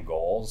those same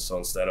goals. So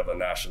instead of a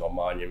national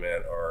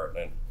monument or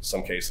in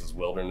some cases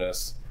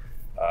wilderness,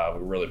 we're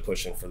really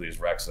pushing for these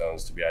rec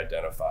zones to be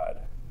identified.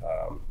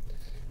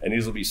 And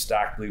these will be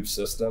stacked loop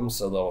systems.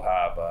 So they'll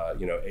have,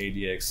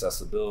 ADA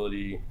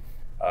accessibility.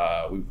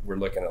 We're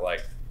looking at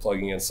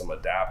plugging in some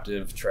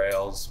adaptive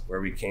trails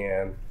where we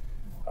can.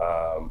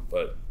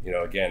 But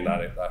again,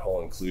 that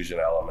whole inclusion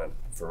element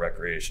for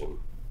recreation.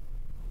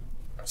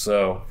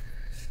 So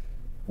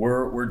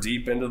we're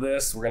deep into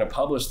this. We're going to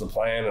publish the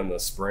plan in the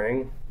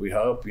spring, we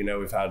hope.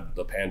 We've had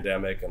the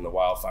pandemic and the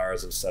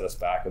wildfires have set us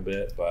back a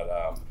bit,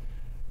 but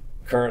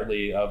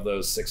currently of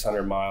those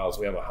 600 miles,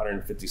 we have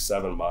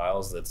 157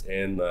 miles that's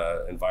in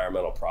the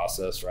environmental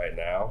process right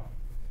now,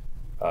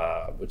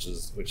 which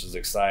is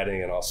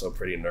exciting and also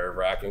pretty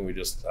nerve-wracking. We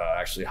just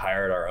actually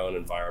hired our own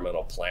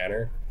environmental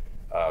planner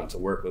to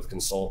work with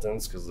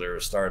consultants, because there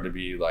started to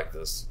be like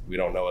this, we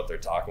don't know what they're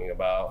talking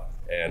about.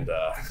 And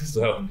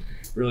so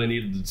really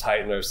needed to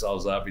tighten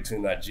ourselves up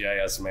between that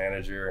GIS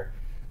manager,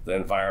 the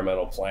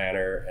environmental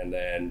planner, and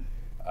then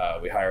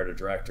we hired a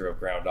director of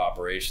ground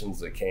operations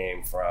that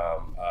came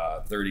from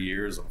 30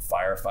 years of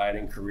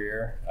firefighting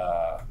career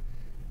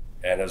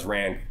and has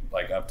ran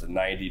like up to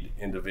 90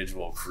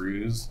 individual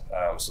crews.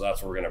 So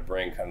that's where we're going to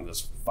bring kind of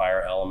this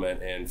fire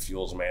element in,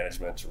 fuels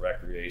management to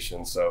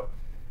recreation. So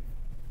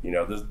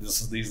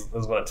this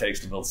is what it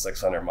takes to build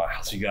 600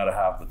 miles. You got to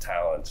have the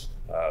talent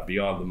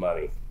beyond the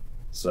money.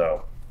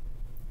 So,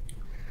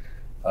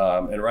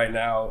 and right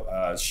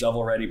now,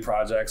 shovel-ready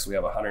projects, we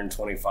have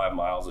 125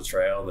 miles of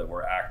trail that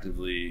we're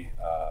actively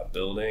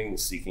building,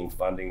 seeking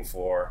funding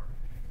for.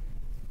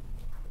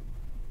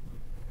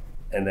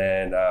 And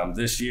then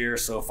this year,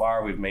 so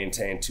far, we've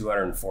maintained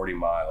 240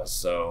 miles.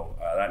 So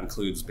that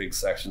includes big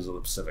sections of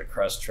the Pacific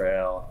Crest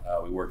Trail.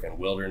 We work in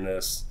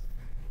wilderness.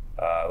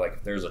 Like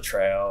if there's a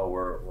trail,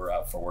 we're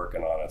up for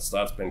working on it. So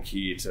that's been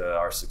key to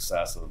our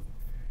success of,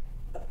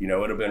 it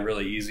would have been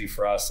really easy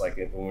for us, like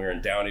when we were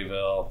in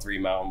Downeyville, 3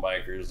 mountain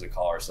bikers that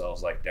call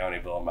ourselves like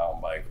Downeyville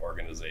Mountain Bike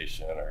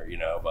Organization, or,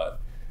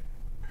 but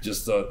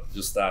just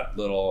that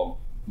little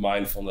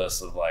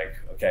mindfulness of like,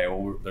 okay,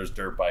 well, there's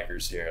dirt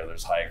bikers here,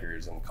 there's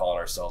hikers, and calling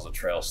ourselves a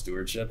trail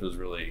stewardship has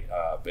really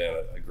been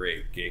a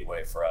great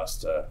gateway for us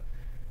to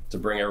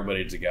bring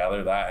everybody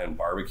together. That and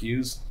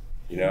barbecues,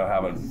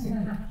 having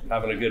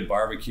a good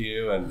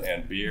barbecue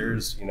and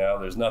beers,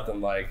 there's nothing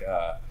like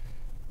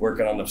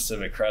working on the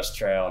Pacific Crest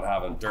Trail and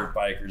having dirt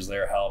bikers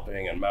there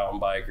helping and mountain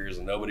bikers,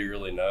 and nobody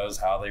really knows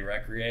how they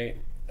recreate.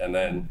 And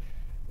then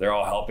they're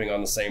all helping on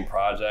the same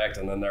project,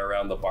 and then they're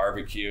around the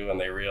barbecue and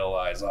they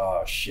realize,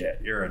 oh shit,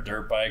 you're a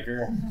dirt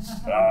biker?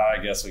 I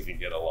guess we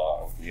could get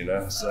along,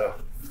 so.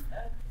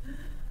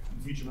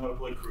 Teach them how to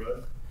play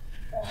crud?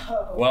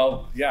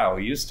 Well, yeah,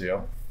 we used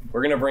to.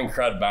 We're gonna bring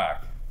crud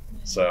back.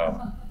 So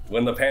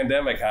when the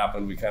pandemic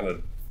happened, we kind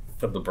of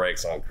put the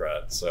brakes on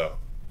crud, so.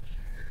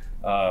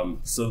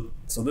 So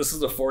this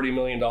is a $40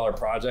 million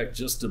project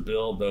just to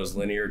build those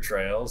linear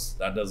trails.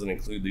 That doesn't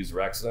include these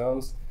rec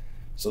zones.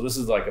 So this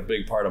is like a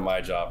big part of my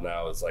job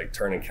now, is like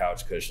turning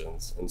couch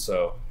cushions. And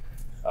so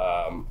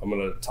I'm going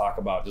to talk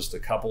about just a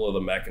couple of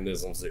the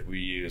mechanisms that we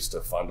use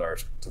to fund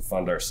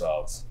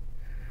ourselves.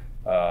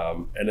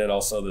 And then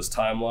also this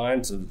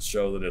timeline to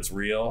show that it's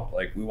real.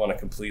 Like we want to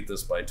complete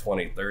this by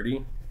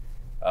 2030.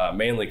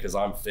 Mainly because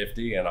I'm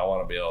 50 and I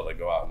want to be able to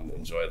go out and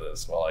enjoy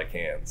this while I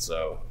can.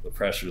 So the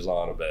pressure's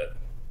on a bit.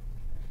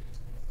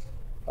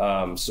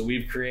 So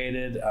we've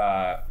created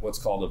what's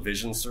called a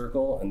vision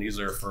circle, and these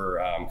are for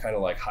kind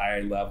of like high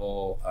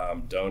level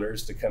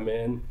donors to come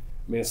in.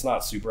 I mean, it's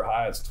not super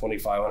high, it's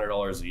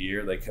 $2,500 a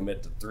year. They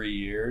commit to 3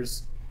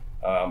 years,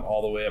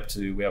 all the way up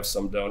to, we have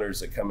some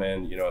donors that come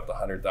in, at the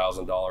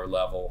 $100,000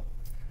 level,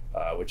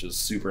 which is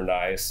super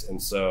nice.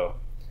 And so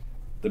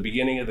the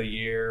beginning of the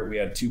year, we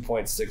had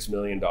 $2.6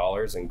 million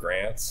in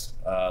grants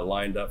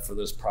lined up for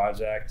this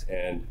project,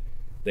 and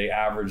they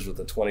averaged with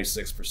a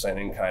 26%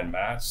 in-kind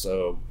match.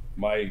 So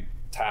my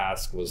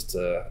task was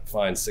to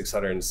find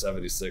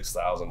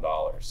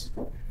 $676,000.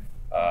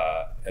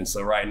 And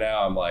so right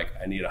now I'm like,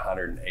 I need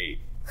 108.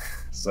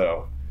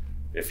 So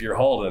if you're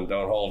holding,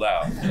 don't hold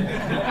out.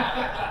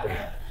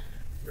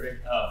 Great.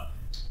 I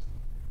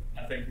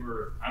think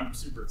I'm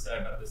super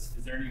excited about this.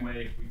 Is there any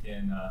way we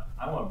can,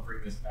 I want to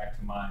bring this back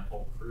to my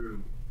whole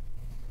crew.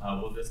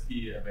 Will this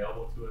be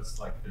available to us,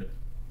 like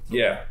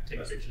yeah,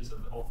 take pictures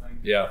of the whole thing?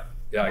 Yeah.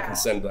 I can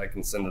send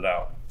it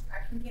out. I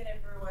can get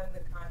everyone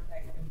the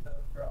contact info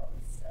for all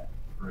this stuff.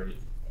 Great.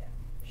 Yeah,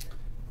 sure.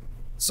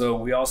 So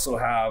we also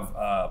have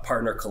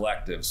partner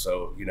collectives.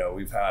 So,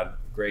 we've had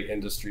great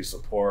industry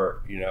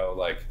support,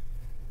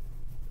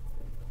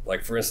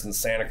 like for instance,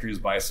 Santa Cruz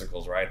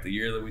Bicycles, right? The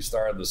year that we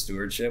started the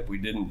Stewardship, we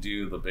didn't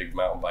do the big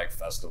mountain bike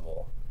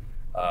festival.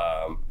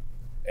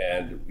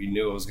 And we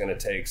knew it was going to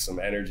take some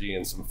energy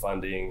and some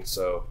funding.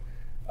 So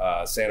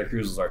Santa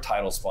Cruz was our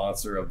title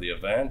sponsor of the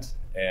event,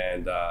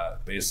 and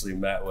basically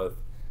met with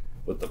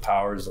the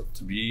powers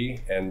to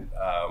be, and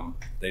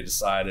they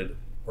decided,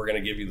 we're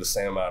going to give you the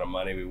same amount of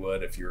money we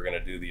would if you were going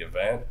to do the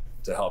event,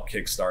 to help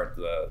kickstart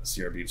the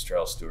Sierra Beach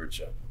Trail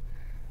Stewardship.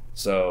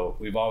 So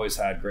we've always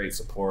had great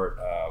support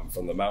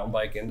from the mountain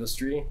bike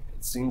industry,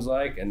 it seems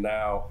like, and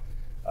now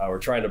we're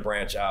trying to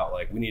branch out.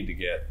 Like we need to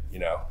get,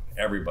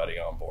 everybody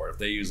on board. If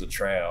they use a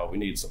trail, we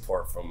need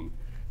support from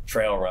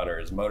trail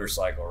runners,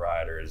 motorcycle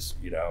riders,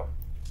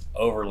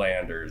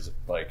 overlanders,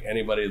 like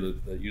anybody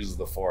that uses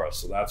the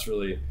forest. So that's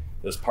really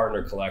this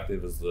partner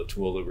collective is the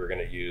tool that we're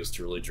going to use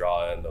to really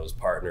draw in those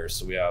partners.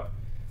 So we have,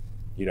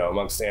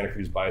 amongst Santa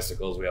Cruz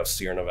Bicycles, we have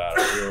Sierra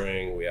Nevada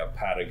Brewing, we have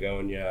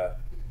Patagonia,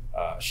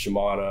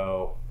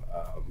 Shimano,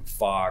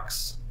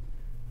 Fox,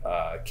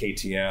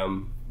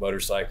 KTM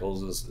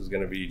Motorcycles is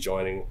going to be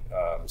joining.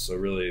 So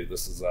really,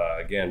 this is,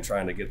 again,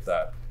 trying to get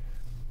that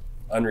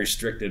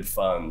unrestricted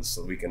funds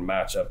so we can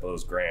match up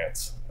those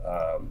grants.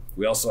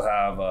 We also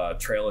have a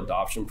trail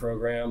adoption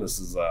program. This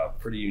is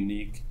pretty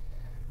unique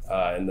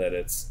in that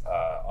it's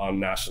on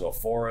national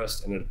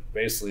forest, and it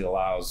basically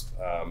allows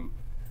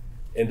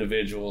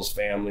individuals,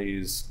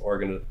 families,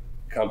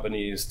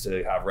 companies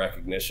to have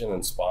recognition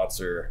and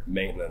sponsor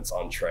maintenance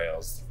on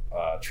trails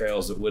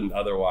that wouldn't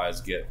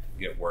otherwise get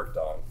worked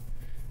on.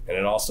 And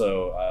it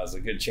also is a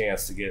good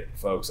chance to get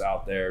folks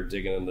out there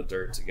digging in the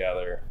dirt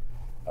together.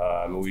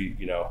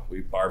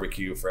 We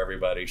barbecue for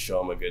everybody, show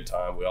them a good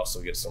time. We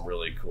also get some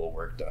really cool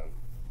work done.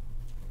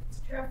 It's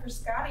a trail for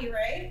Scotty,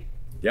 right?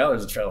 Yeah,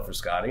 there's a trail for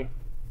Scotty.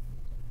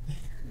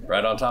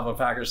 Right on top of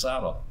Packer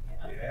Saddle.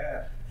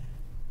 Yeah.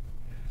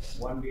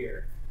 One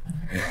beer.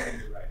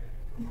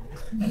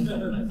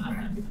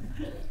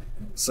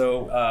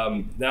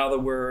 So now that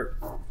we're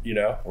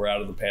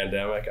out of the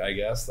pandemic, I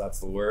guess that's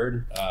the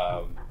word.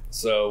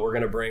 So we're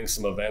going to bring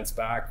some events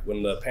back.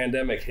 When the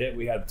pandemic hit,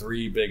 we had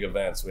 3 big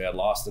events. We had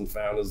Lost and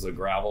Found as a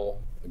gravel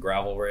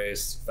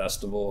race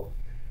festival.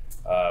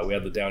 We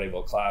had the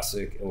Downeyville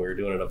Classic, and we were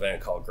doing an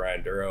event called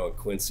Grinduro in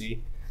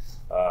Quincy.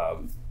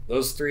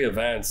 Those 3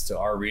 events to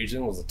our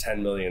region was a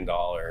 $10 million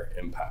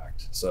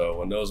impact. So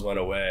when those went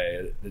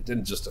away, it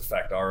didn't just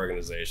affect our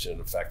organization,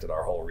 it affected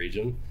our whole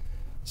region.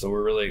 So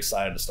we're really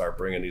excited to start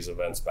bringing these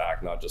events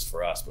back, not just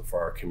for us, but for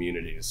our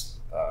communities.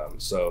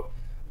 So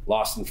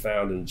Lost and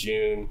Found in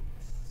June,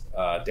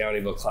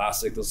 Downeyville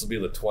Classic, this will be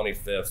the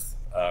 25th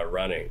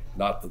running.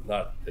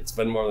 It's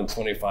been more than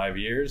 25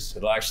 years.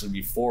 It'll actually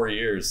be 4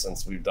 years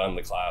since we've done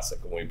the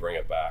Classic when we bring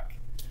it back.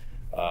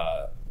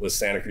 With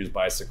Santa Cruz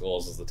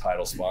Bicycles as the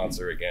title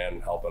sponsor,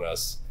 again, helping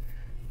us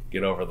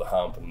get over the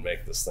hump and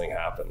make this thing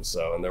happen.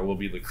 So, and there will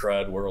be the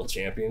Crud World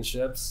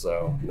Championships.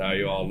 So now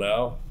you all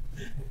know.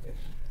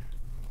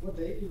 What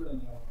date are you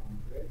running on,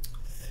 Greg?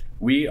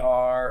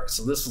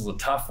 So this is a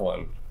tough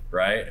one,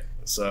 right?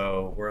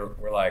 So we're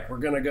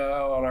going to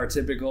go on our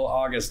typical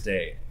August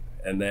date.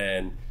 And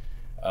then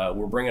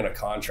we're bringing a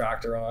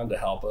contractor on to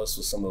help us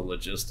with some of the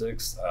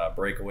logistics.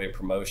 Breakaway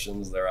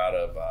Promotions, they're out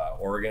of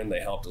Oregon.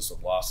 They helped us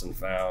with Lost and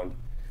Found.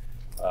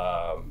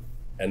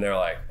 And they're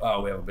like,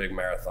 oh, we have a big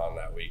marathon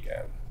that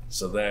weekend.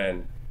 So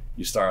then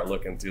you start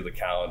looking through the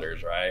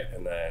calendars, right?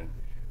 And then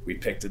we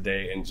picked a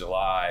date in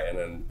July, and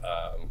then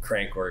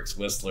Crankworks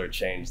Whistler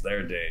changed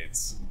their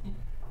dates.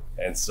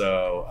 And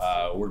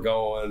so we're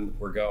going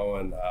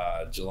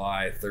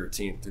July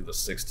 13th through the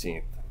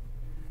 16th,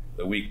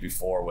 the week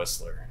before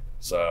Whistler.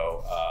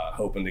 So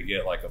hoping to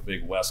get like a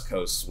big West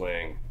Coast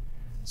swing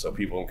so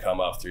people can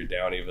come up through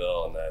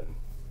Downeyville and then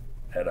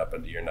head up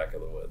into your neck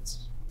of the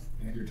woods.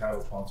 And your title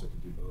sponsor to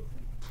do both.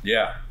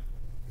 Yeah.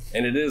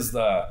 And it's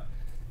the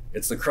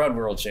Crud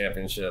World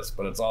Championships,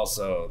 but it's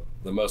also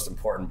the most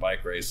important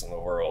bike race in the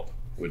world,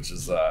 which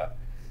is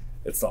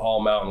it's the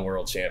All Mountain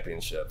World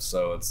Championships.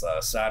 So it's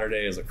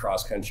Saturday is a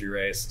cross country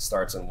race. It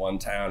starts in one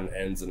town,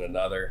 ends in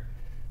another.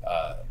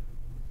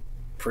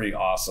 Pretty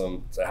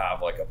awesome to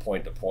have like a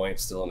point to point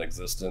still in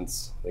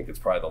existence. I think it's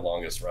probably the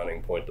longest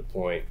running point to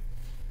point.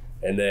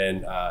 And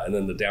then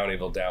the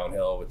Downeyville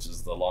Downhill, which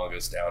is the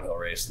longest downhill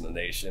race in the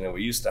nation. And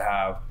we used to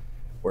have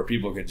where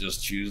people could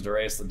just choose to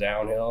race the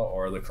downhill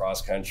or the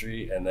cross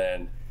country. And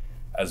then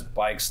as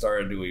bikes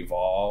started to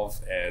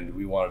evolve and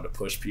we wanted to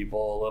push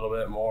people a little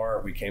bit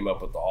more, we came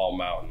up with the all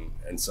mountain.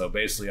 And so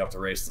basically you have to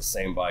race the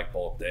same bike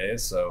both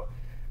days. So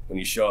when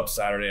you show up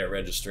Saturday at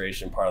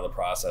registration, part of the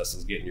process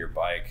is getting your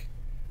bike,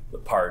 the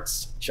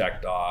parts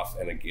checked off,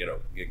 and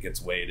it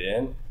gets weighed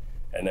in.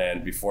 And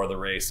then before the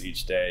race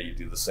each day, you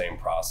do the same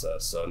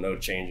process. So no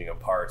changing of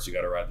parts, you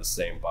got to ride the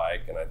same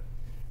bike. And I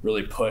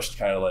really pushed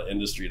kind of the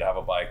industry to have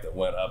a bike that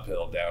went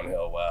uphill,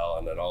 downhill well.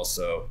 And then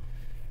also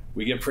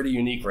we get pretty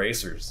unique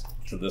racers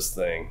to this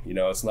thing. You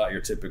know, it's not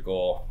your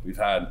typical, we've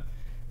had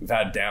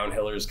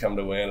downhillers come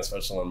to win,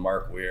 especially when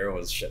Mark Weir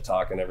was shit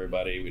talking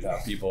everybody. We'd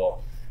have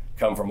people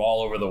come from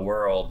all over the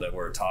world that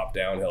were top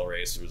downhill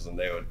racers, and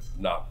they would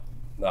not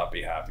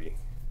be happy.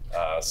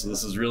 So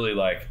this is really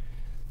like,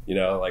 you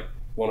know, like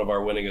one of our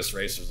winningest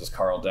racers is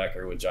Carl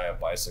Decker with Giant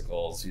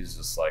Bicycles. He's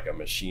just like a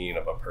machine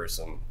of a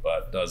person,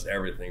 but does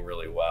everything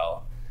really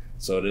well.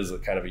 So it is a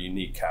kind of a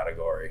unique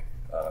category.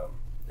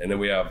 And then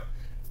we have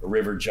a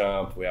river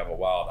jump, we have a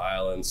wild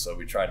island. So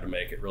we tried to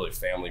make it really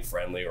family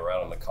friendly. We're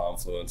out on the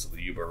confluence of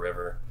the Yuba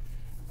River.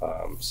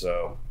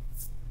 So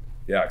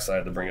yeah,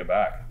 excited to bring it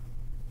back.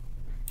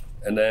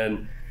 And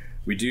then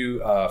we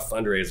do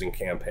fundraising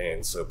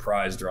campaigns, so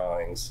prize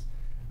drawings.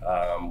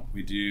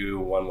 We do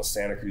one with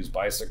Santa Cruz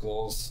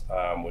Bicycles,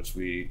 which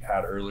we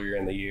had earlier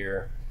in the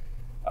year.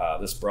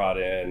 This brought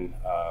in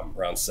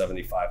around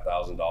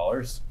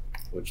 $75,000,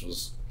 which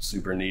was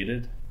super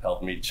needed.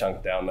 Helped me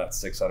chunk down that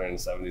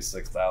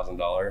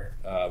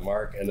 $676,000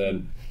 mark. And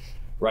then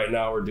Right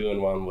now we're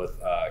doing one with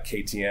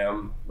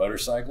KTM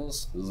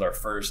motorcycles. This is our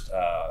first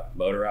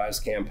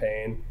motorized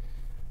campaign.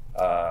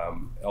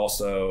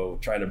 Also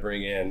trying to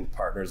bring in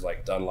partners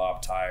like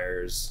Dunlop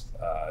tires,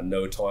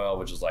 No Toil,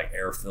 which is like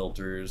air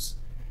filters,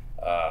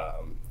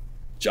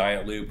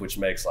 Giant Loop, which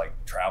makes like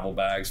travel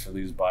bags for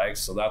these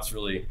bikes. So that's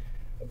really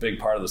a big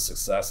part of the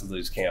success of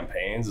these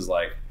campaigns is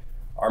like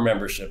our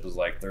membership is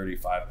like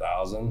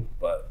 35,000,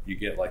 but you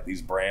get like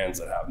these brands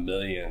that have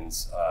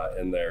millions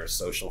in their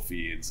social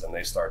feeds and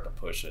they start to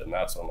push it. And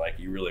that's when like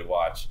you really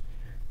watch,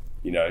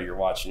 you know, you're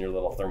watching your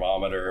little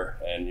thermometer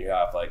and you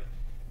have like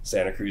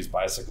Santa Cruz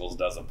Bicycles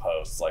does a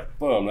post. It's like,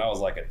 boom, that was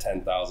like a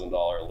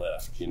 $10,000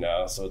 lift, you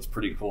know? So it's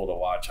pretty cool to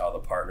watch how the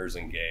partners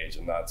engage.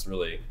 And that's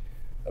really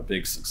a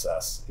big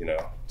success, you know,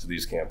 to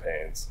these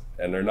campaigns.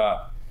 And they're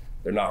not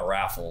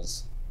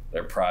raffles,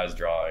 they're prize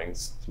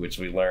drawings, which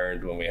we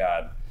learned when we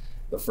had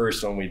the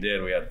first one we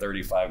did. We had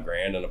 35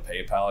 grand in a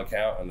PayPal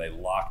account and they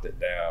locked it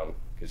down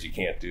because you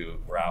can't do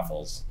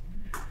raffles.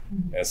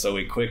 And so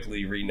we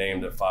quickly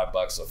renamed it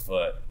 $5 a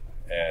foot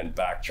and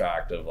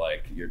backtracked of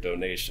like your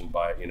donation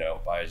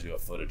buys you a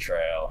foot of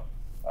trail.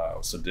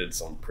 So did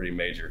some pretty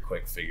major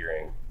quick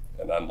figuring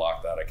and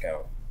unlocked that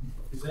account.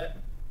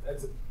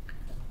 I'd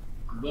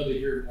love to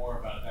hear more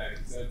about that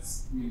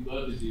because we'd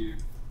love to do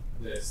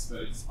this,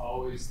 but it's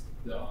always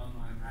the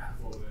online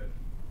raffle that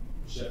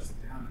shuts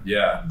it down.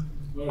 Yeah.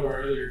 One of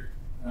our other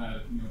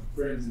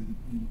friends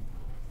in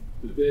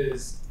the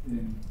biz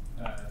in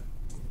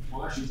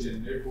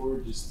Washington, their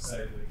board just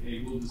decided like,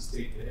 hey, we'll just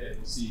take the hit.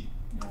 We'll see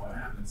what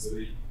happens. So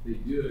they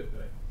do it,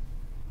 but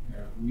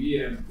we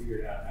haven't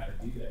figured out how to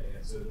do that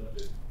yet. So I'd love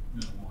to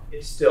know more.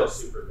 It's still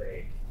super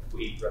vague.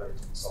 We run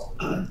into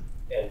consultants,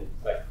 and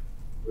like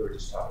we were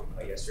just talking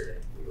about yesterday,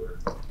 we were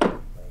like,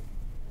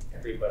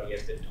 everybody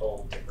has been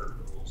told different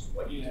rules of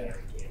what you can and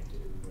can't do.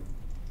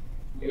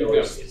 You know,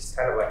 it's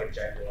kind of like a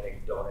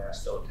gigantic don't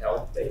ask, don't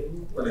tell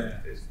thing,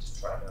 where it's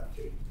just try not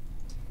to.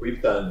 We've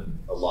done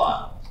a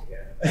lot.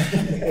 Yeah.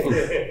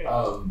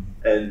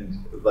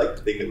 And like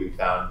the thing that we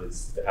found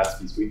is it has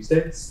to be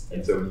sweepstakes.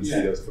 And so when you see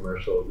those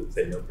commercials that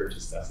say no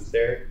purchase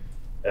necessary,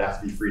 it has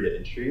to be free to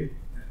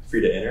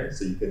enter.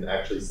 So you can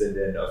actually send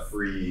in a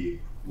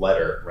free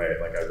letter, right?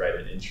 Like I write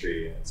an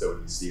entry. And so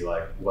when you see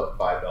like what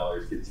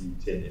 $5 gets you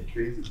 10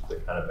 entries, it's to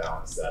kind of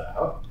balance that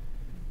out.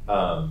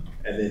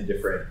 And then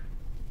different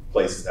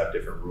places have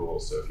different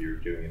rules. So if you're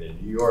doing it in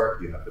New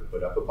York, you have to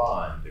put up a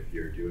bond. If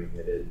you're doing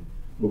it in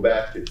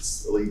Quebec,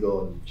 it's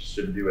illegal and you just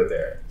shouldn't do it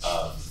there.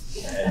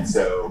 And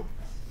so,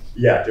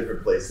 yeah,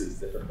 different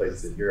places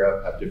in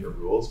Europe have different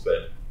rules,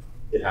 but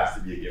it has to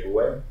be a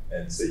giveaway.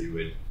 And so you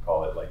would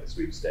call it like a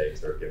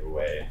sweepstakes or a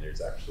giveaway, and there's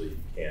actually, you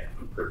can't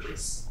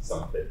purchase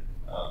something.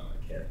 I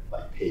can't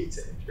like pay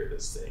to enter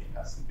this thing. It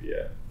has to be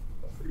a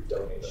free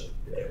donation.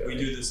 Yeah, we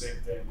do the same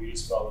thing. We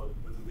just followed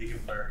what the League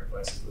of American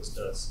Bicyclists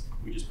does.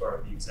 We just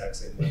borrowed the exact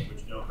same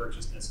language, no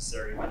purchase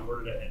necessary. In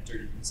order to enter,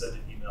 you can send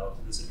an email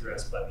to this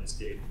address by this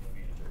date and then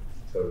we enter.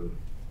 Totally.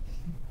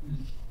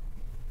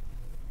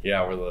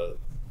 Yeah, where the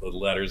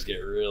letters get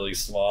really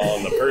small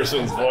and the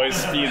person's voice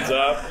speeds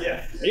up.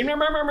 Yeah. You're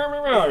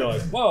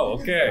like, whoa,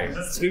 okay,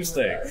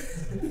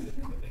 sweepstakes.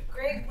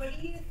 Greg, what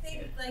do you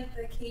think, like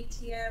the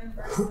KTM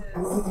versus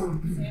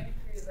Santa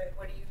Cruz, like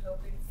what are you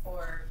hoping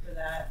for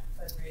that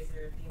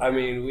fundraiser? I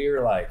mean, we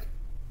were like,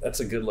 that's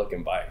a good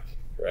looking bike,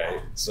 right?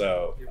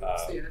 So,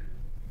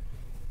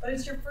 but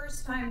it's your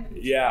first time.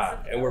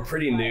 Yeah, and we're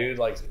pretty new,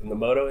 like in the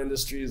moto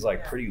industry is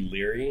like pretty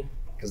leery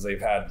because they've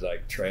had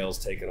like trails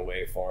taken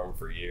away for them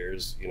for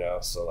years, you know?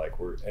 So like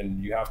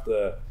you have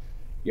to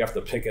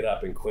pick it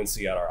up in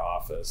Quincy at our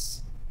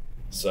office.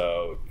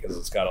 So, because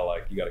it's got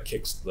to you got to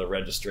kick the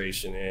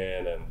registration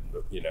in and,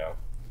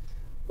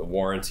 the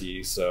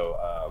warranty. So,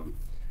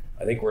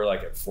 I think we're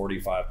like at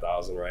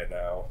 45,000 right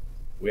now.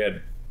 We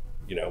have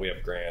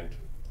grand,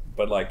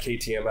 but like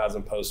KTM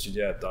hasn't posted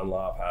yet.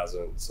 Dunlop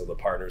hasn't. So the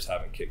partners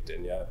haven't kicked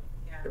in yet.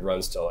 Yeah. It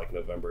runs till like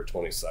November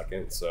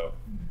 22nd. So,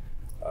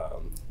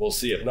 we'll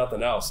see. If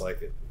nothing else,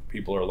 like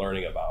people are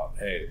learning about,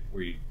 hey,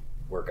 we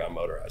work on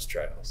motorized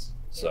trails.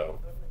 So,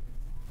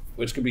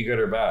 which could be good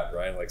or bad,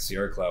 right? Like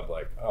Sierra Club,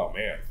 like, oh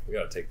man, we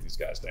got to take these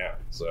guys down.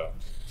 So,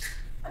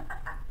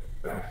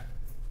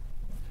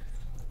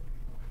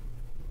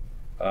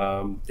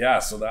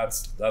 so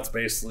that's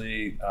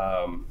basically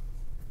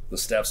the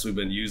steps we've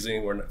been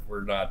using.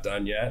 We're not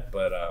done yet,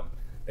 but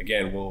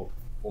again, we'll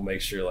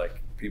make sure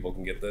like people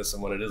can get this,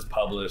 and when it is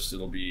published,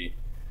 it'll be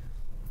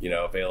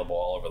available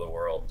all over the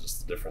world.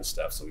 Just the different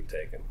steps that we've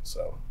taken.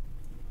 So,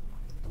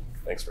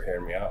 thanks for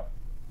hearing me out.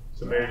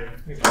 It's amazing.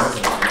 We do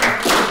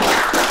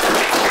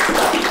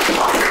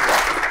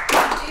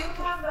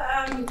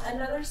have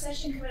another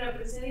session coming up.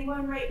 Is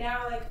anyone right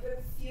now, like with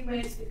a few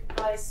minutes, we could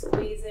probably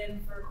squeeze in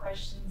for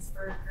questions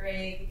for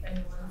Greg if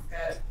anyone's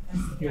got.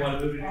 You want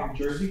to move to New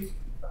Jersey?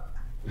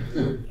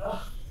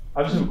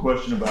 I just have a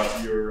question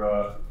about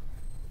your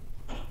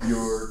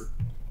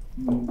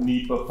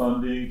NEPA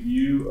funding.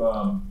 You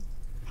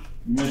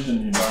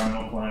mentioned the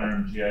environmental planner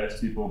and GIS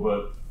people,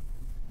 but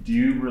do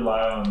you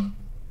rely on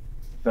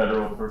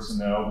federal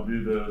personnel to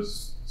do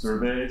those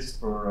surveys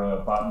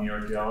for botany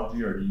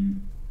archaeology, or do you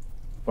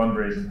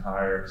fundraise and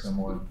hire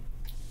someone?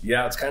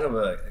 Yeah, it's kind of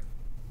a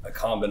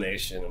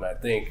combination, and I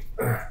think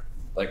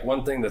like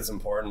one thing that's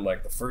important,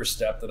 like the first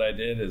step that I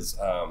did is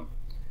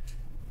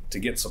to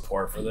get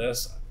support for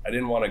this. I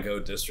didn't want to go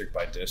district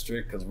by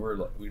district because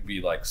we'd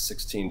be like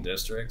 16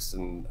 districts,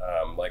 and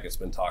like it's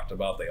been talked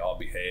about, they all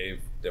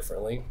behave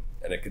differently,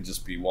 and it could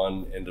just be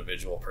one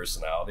individual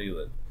personality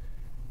that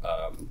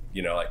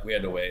you know, like we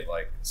had to wait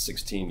like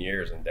 16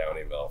 years in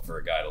Downeyville for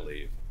a guy to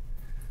leave.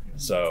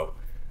 So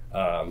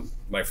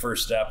my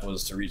first step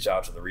was to reach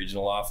out to the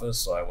regional office.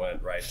 So I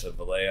went right to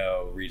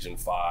Vallejo Region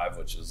 5,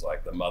 which is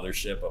like the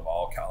mothership of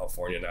all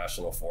California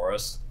national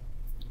forests.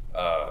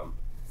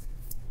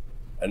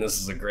 And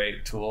this is a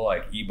great tool,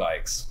 like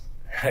e-bikes.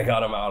 I got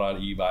them out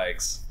on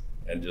e-bikes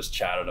and just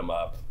chatted them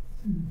up.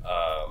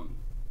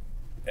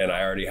 And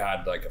I already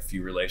had like a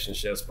few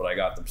relationships, but I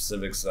got the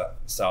Pacific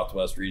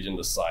Southwest region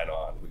to sign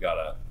on. We got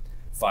a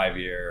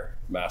 5-year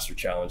master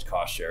challenge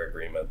cost share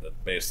agreement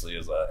that basically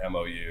is a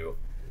MOU,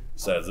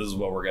 says this is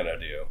what we're gonna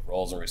do,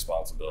 roles and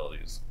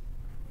responsibilities.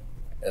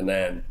 And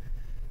then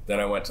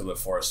I went to the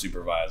forest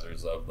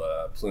supervisors of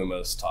the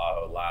Plumas,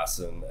 Tahoe,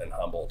 Lassen, and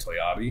Humboldt,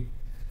 Toyabe.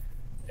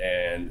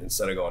 And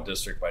instead of going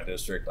district by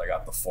district, I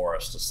got the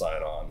forest to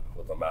sign on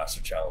with a master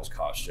challenge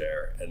cost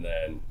share, and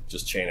then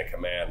just chain of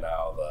command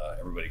now,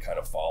 everybody kind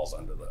of falls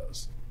under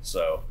those.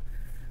 So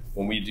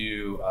when we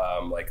do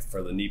like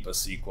for the NEPA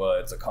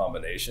CEQA, it's a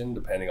combination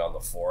depending on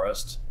the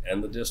forest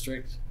and the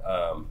district,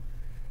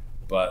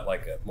 but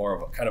like more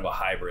of a kind of a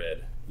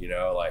hybrid, you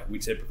know, like we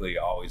typically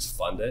always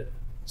fund it.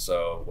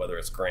 So whether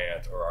it's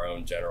grant or our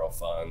own general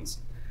funds,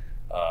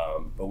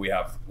 but we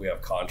have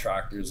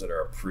contractors that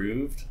are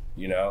approved,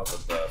 you know,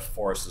 that the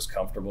forest is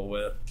comfortable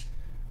with,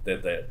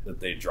 that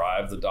they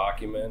drive the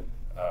document.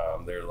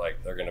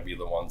 They're going to be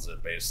the ones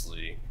that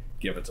basically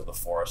give it to the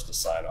forest to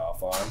sign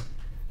off on.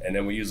 And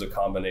then we use a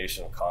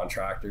combination of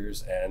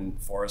contractors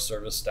and Forest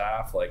Service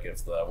staff. Like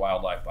if the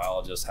wildlife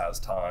biologist has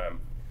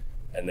time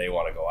and they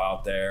want to go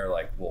out there,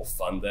 like we'll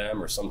fund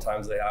them. Or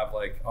sometimes they have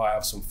like, oh, I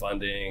have some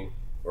funding,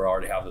 we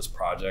already have this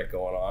project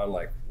going on.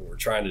 Like what we're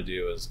trying to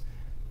do is,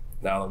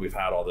 now that we've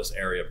had all this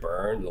area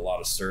burned, a lot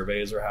of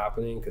surveys are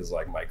happening because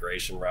like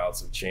migration routes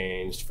have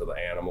changed for the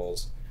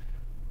animals,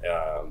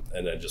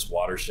 and then just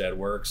watershed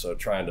work. So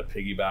trying to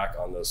piggyback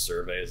on those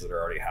surveys that are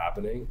already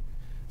happening.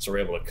 So we're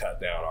able to cut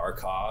down our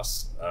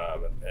costs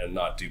and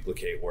not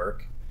duplicate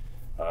work.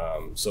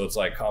 So it's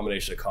like a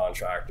combination of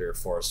contractor,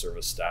 Forest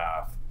Service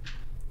staff,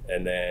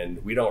 and then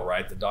we don't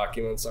write the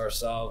documents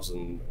ourselves.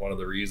 And one of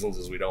the reasons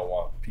is we don't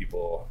want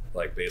people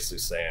like basically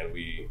saying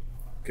we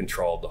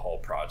controlled the whole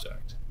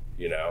project.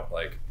 You know,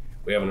 like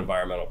we have an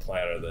environmental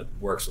planner that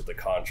works with the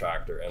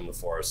contractor and the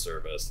Forest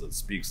Service, that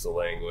speaks the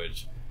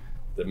language,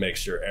 that makes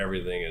sure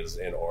everything is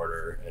in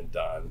order and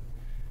done.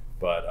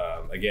 But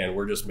again,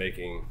 we're just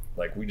making,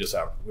 like we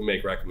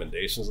make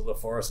recommendations of the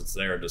forest. It's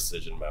their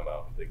decision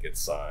memo that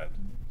gets signed.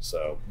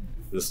 So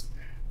this,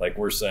 like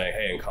we're saying,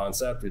 hey, in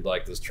concept, we'd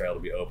like this trail to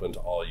be open to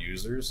all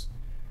users.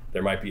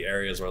 There might be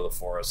areas where the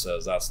forest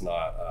says that's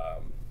not,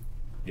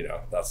 you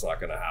know, that's not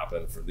going to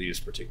happen for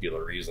these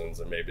particular reasons,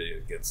 and maybe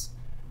it gets,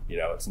 you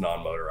know, it's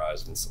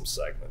non-motorized in some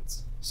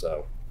segments.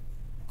 So,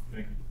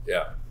 Thank you.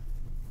 Yeah.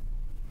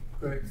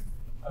 Greg,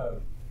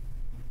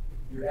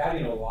 you're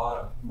adding a lot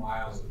of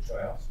miles of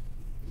trails.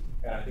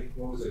 And I think,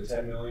 what was it,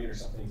 10 million or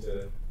something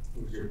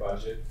was your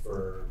budget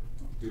for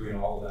doing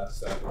all of that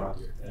stuff around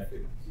your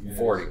connected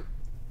communities?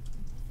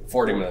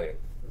 40 million.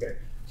 Okay.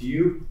 Do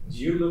you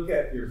look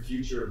at your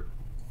future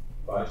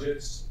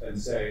budgets and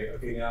say,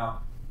 okay,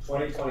 now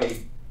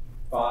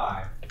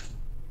 2025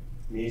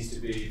 needs to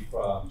be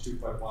from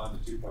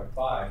 2.1 to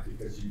 2.5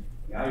 because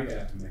now you're going to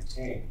have to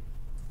maintain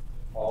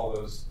all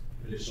those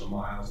additional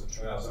miles of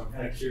trails. So I'm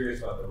kind of curious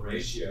about the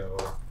ratio.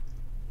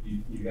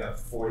 You have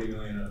 40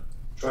 million of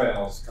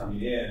trails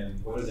coming in,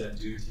 and what does that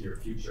do to your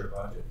future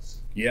budgets?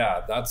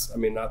 Yeah, that's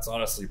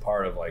honestly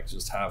part of like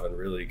just having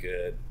really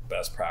good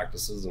best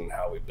practices in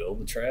how we build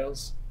the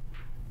trails.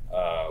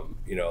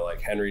 You know,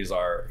 like he's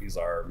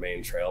our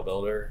main trail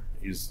builder.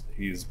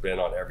 He's been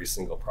on every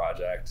single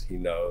project. He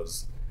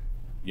knows,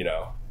 you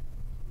know,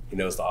 the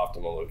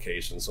optimal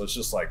location. So it's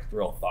just like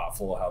real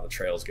thoughtful how the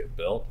trails get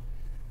built.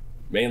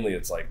 Mainly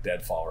it's like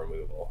deadfall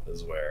removal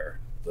is where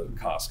the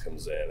cost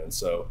comes in. And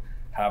so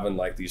having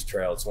like these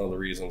trails, it's one of the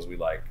reasons we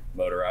like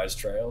motorized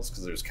trails,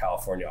 because there's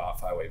California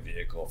off-highway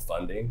vehicle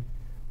funding,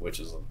 which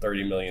is a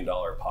 $30 million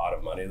pot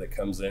of money that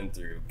comes in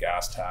through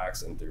gas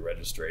tax and through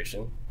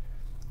registration.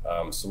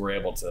 So we're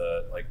able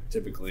to, like,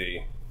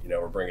 typically, you know,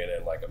 we're bringing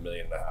in like $1.5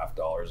 million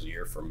a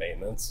year for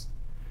maintenance.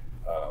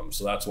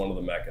 So that's one of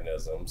the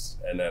mechanisms.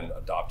 And then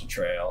adopt a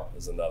trail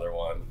is another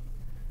one.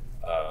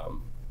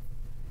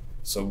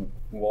 So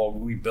while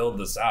we build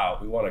this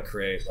out, we want to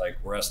create, like,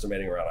 we're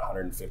estimating around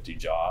 150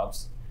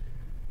 jobs.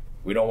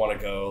 We don't want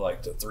to go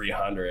like to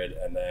 300,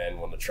 and then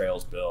when the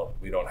trail's built,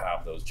 we don't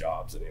have those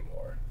jobs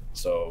anymore.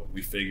 So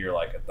we figure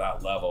like at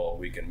that level,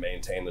 we can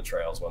maintain the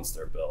trails once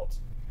they're built.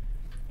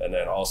 And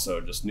then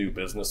also just new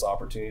business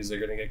opportunities that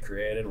are going to get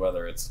created,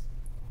 whether it's,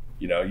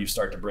 you know, you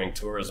start to bring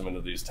tourism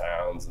into these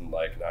towns, and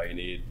like now you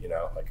need, you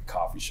know, like a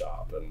coffee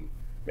shop and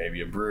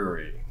maybe a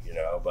brewery, you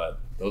know, but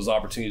those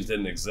opportunities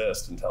didn't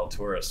exist until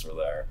tourists were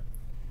there.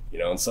 You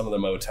know, in some of the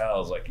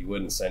motels, like you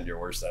wouldn't send your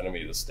worst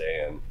enemy to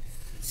stay in,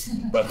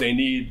 but they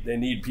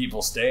need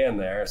people staying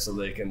there so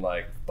they can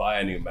like buy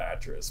a new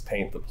mattress,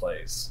 paint the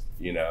place,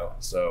 you know.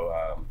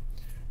 So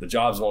the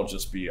jobs won't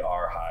just be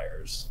our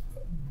hires.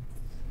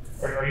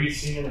 Are you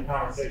seeing the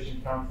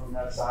conversation come from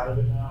that side of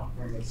it now,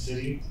 from the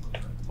city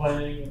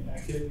planning and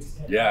activities?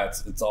 Yeah,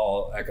 it's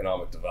all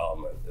economic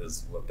development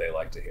is what they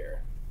like to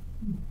hear.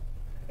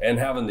 And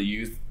having the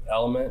youth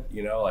element,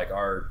 you know, like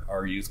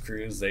our youth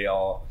crews, they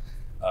all,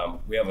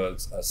 we have a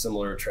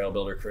similar trail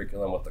builder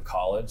curriculum with the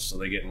college. So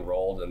they get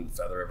enrolled in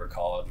Feather River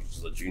College, which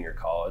is a junior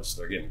college.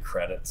 So they're getting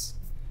credits.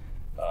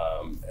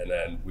 And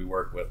then we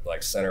work with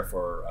like Center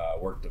for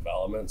Work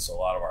Development. So a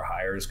lot of our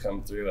hires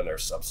come through and they're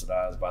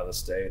subsidized by the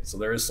state. So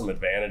there is some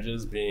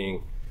advantages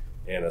being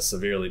in a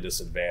severely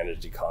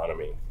disadvantaged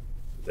economy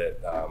that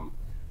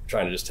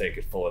trying to just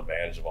take full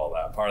advantage of all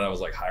that. Part of that was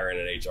like hiring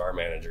an HR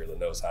manager that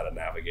knows how to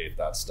navigate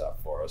that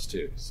stuff for us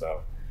too.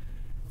 So,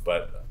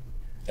 but,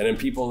 and then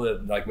people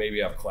that like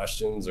maybe have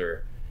questions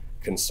or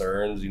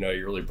concerns, you know,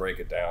 you really break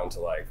it down to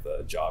like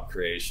the job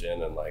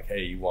creation and like,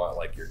 hey, you want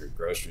like your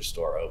grocery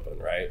store open,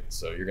 right?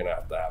 So you're gonna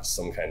have to have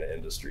some kind of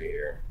industry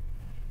here.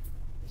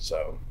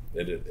 So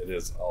it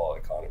is all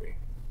economy.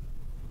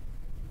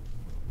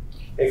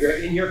 Hey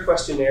Greg, in your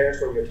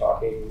questionnaires when you're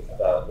talking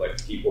about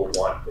what people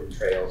want from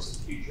trails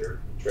and future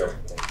trail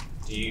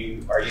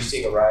planning, are you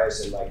seeing a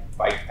rise in like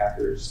bike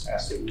packers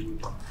asking you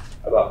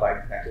about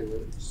bike packing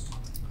routes?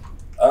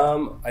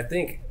 I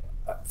think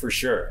for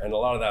sure, and a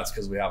lot of that's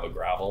because we have a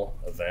gravel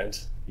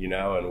event, you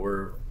know, and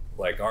we're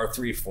like our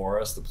three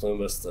forests, the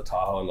Plumas, the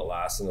Tahoe, and the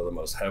Lassen, are the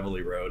most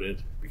heavily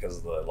roaded because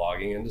of the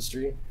logging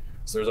industry.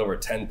 So there's over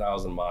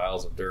 10,000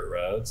 miles of dirt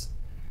roads.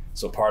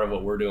 So part of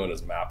what we're doing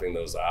is mapping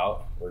those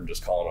out. We're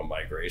just calling them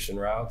migration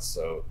routes.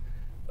 So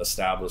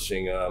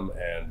establishing them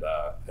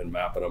and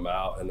mapping them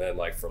out. And then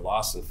like for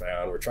Lost and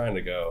Found, we're trying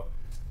to go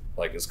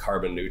like as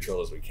carbon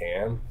neutral as we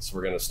can. So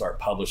we're going to start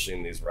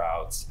publishing these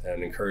routes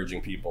and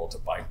encouraging people to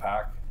bike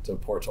pack to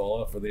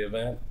Portola for the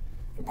event.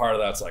 And part of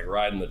that's like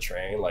riding the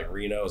train. Like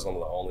Reno is one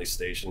of the only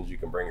stations you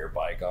can bring your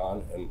bike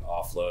on and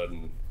offload,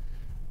 and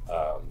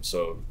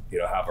so, you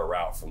know, have a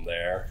route from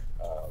there.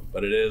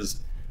 But it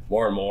is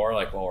more and more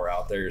like while we're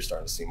out there, you're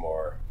starting to see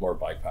more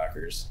bike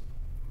packers,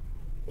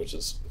 which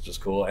is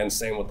cool. And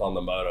same with on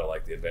the moto,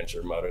 like the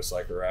adventure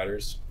motorcycle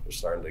riders, they're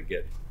starting to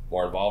get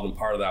more involved. And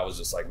part of that was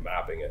just like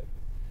mapping it.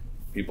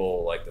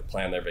 People like that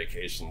plan their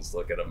vacations,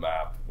 look at a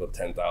map with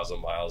 10,000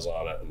 miles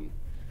on it, and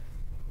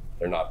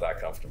they're not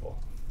that comfortable.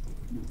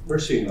 We're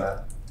seeing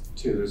that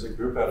too. There's a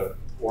group out of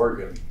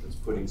Oregon that's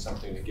putting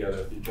something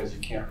together because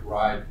you can't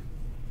ride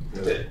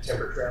the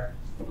timber track.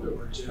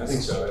 I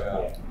think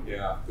so,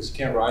 yeah. Because you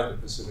can't ride the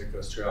Pacific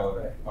Coast Trail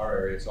in our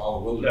area. It's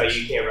all wilderness.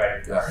 No, you can't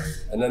ride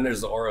it. And then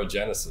there's the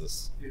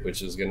Orogenesis,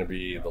 which is going to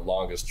be the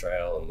longest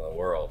trail in the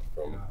world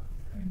from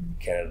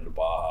Canada to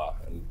Baja,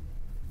 and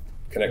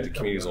connected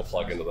communities will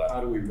plug into that. How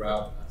do we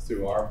route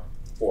through our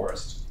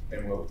forest?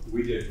 And what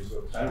we did was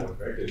what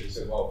Greg did. He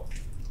said, well,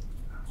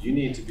 you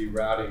need to be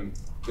routing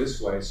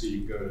this way so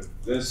you can go to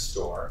this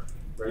store.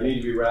 You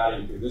need to be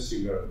routing through this so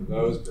you can go to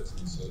those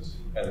businesses.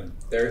 And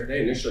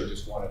they initially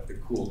just wanted the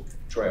cool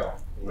trail.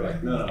 And we're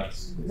like, no,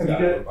 it's got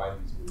to go by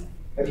these.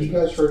 Have you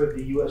guys heard of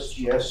the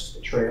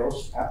USGS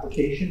Trails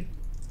application?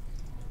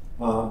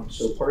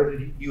 So part of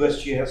the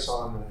USGS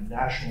on the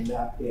national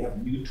map, they have a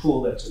new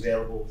tool that's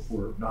available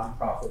for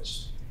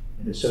nonprofits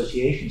and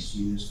associations to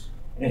use.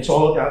 And it's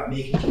all about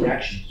making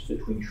connections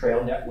between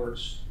trail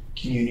networks,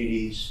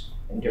 communities,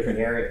 and different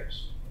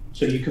areas.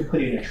 So you could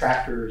put in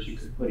attractors, you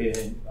could put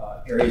in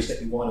areas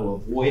that you want to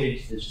avoid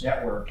into this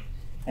network,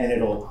 and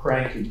it'll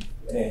crank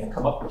and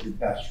come up with your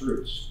best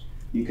routes.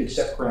 You could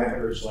set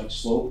parameters like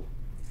slope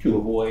to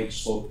avoid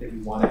slope that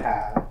you want to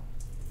have,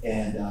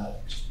 and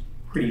it's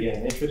pretty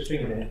damn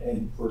interesting.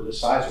 And for the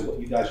size of what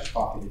you guys are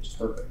talking, it's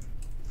perfect.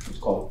 It's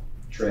called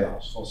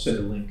Trails. I'll send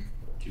a link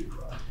to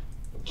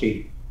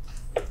Katie.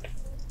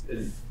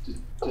 And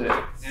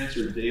to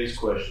answer Dave's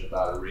question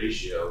about a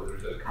ratio,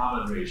 there's a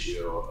common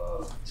ratio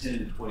of 10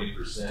 to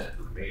 20%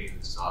 for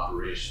maintenance and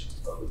operations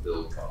of the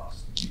build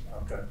cost.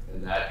 Okay.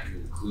 And that can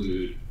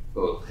include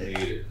both paid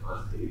and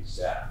unpaid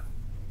staff,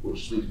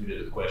 which leads me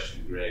to the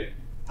question, Greg.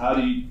 Have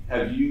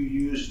you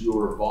used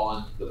your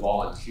the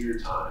volunteer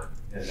time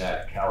and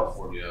that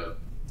California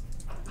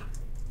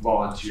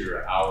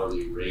volunteer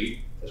hourly rate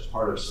as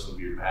part of some of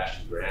your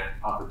matching grant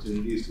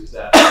opportunities? Because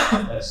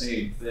that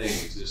same thing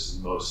exists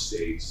in most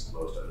states and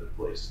most other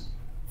places.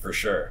 For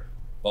sure.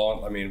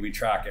 Well, I mean, we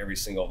track every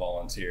single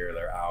volunteer,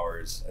 their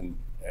hours,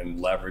 and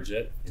leverage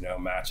it, you know,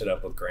 match it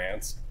up with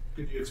grants.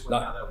 Could you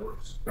explain how that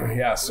works?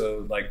 Yeah,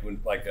 so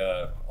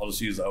I'll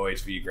just use the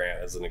OHV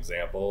grant as an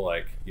example.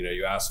 Like, you know,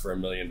 you ask for $1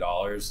 million,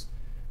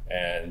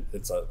 and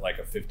it's like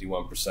a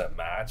 51%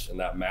 match, and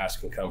that match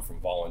can come from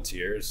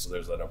volunteers. So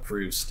there's an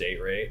approved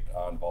state rate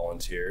on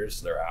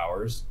volunteers, their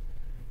hours,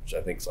 which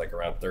I think is like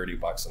around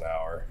 $30 an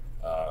hour.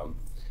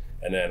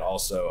 And then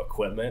also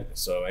equipment.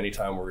 So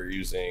anytime we're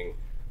using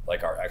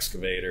like our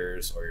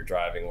excavators, or you're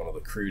driving one of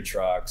the crew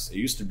trucks, it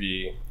used to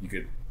be you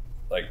could,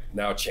 like,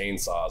 now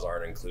chainsaws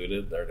aren't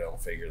included. They don't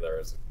figure they're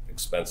as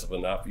expensive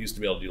enough. You used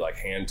to be able to do like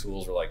hand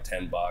tools were like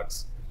 $10.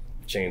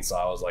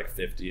 Chainsaw was like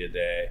 50 a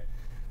day.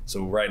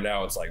 So right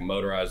now it's like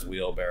motorized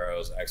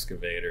wheelbarrows,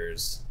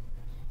 excavators,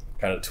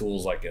 kind of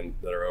tools like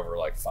that are over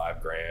like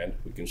 $5,000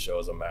 we can show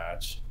as a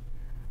match.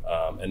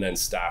 And then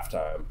staff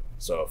time.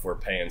 So if we're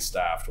paying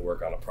staff to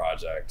work on a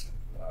project,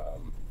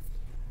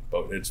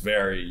 but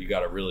you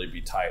got to really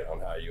be tight on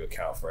how you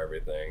account for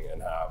everything,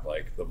 and have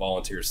like the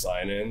volunteer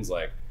sign-ins,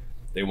 like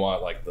they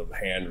want like the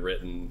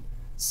handwritten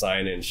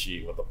sign-in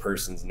sheet with a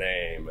person's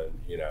name, and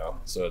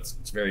so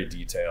it's very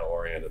detail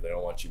oriented. They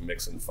don't want you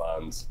mixing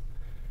funds.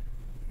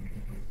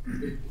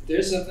 If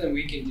there's something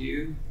we can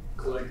do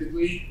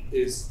collectively,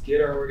 is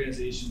get our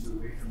organizations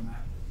away from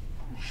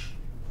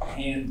that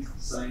hand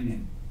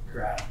sign-in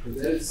crap,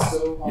 because that is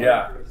so hard.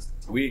 Yeah,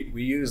 we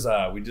use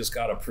we just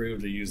got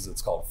approved to use,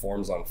 it's called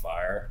Forms on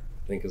Fire,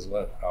 I think is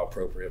how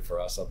appropriate for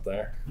us up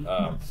there.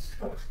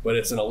 But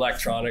it's an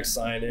electronic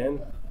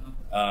sign-in,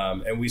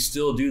 and we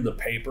still do the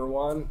paper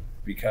one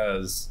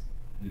because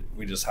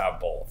we just have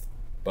both.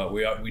 But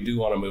we do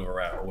want to move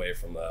away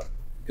from the,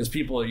 because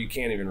people, you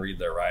can't even read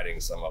their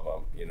writing, some of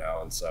them,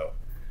 and so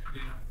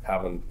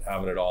having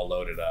it all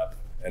loaded up.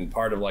 And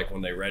part of like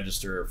when they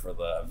register for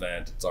the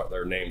event,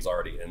 their name's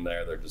already in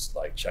there. They're just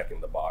like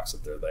checking the box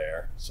that they're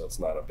there. So it's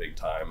not a big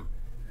time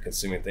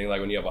consuming thing.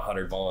 Like when you have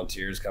 100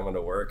 volunteers coming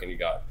to work and you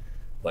got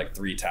like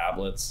 3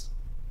 tablets,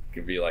 it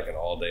could be like an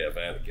all-day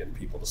event getting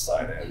people to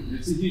sign in.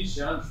 It's a huge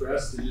challenge for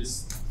us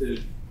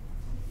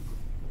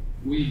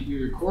we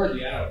record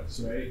the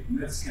hours, right?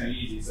 And that's kind of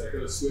easy. It's like,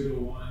 squiggle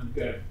 1,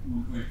 got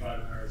 1.5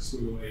 hours,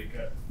 squiggle 8,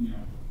 got, you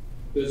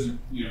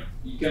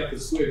count the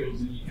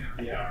squiggles and you count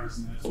the hours,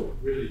 and that's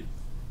what really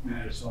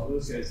matters to all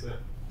those guys. But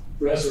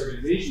for us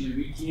organizationally,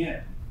 we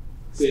can't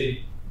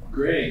say,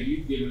 Greg,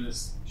 you've given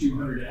us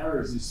 200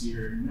 hours this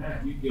year, and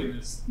Matt, you've given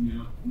us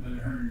another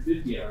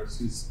 150 hours,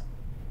 because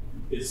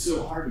it's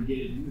so hard to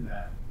get it into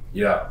that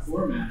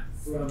format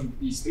from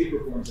these paper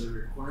forms that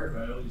are required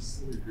by all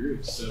these other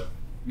groups. So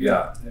like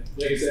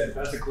I said, if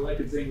that's a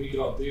collective thing we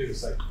could all do,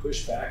 is like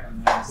push back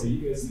on that and say,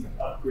 you guys need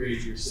to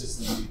upgrade your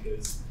system,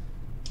 because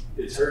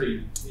it's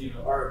hurting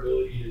our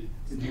ability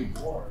to do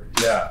more.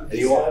 And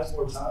you want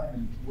more time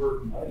and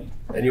work money.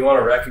 And you want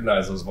to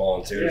recognize those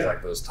volunteers,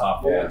 like those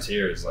top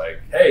volunteers,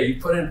 like, hey,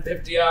 you put in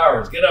 50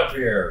 hours, get up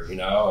here,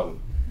 and I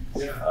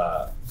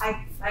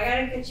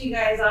gotta cut you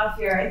guys off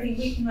here. I think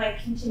we can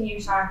like continue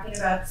talking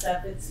about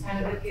stuff. It's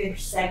kind of a good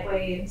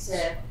segue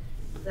into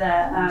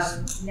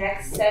the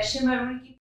next session. I want to keep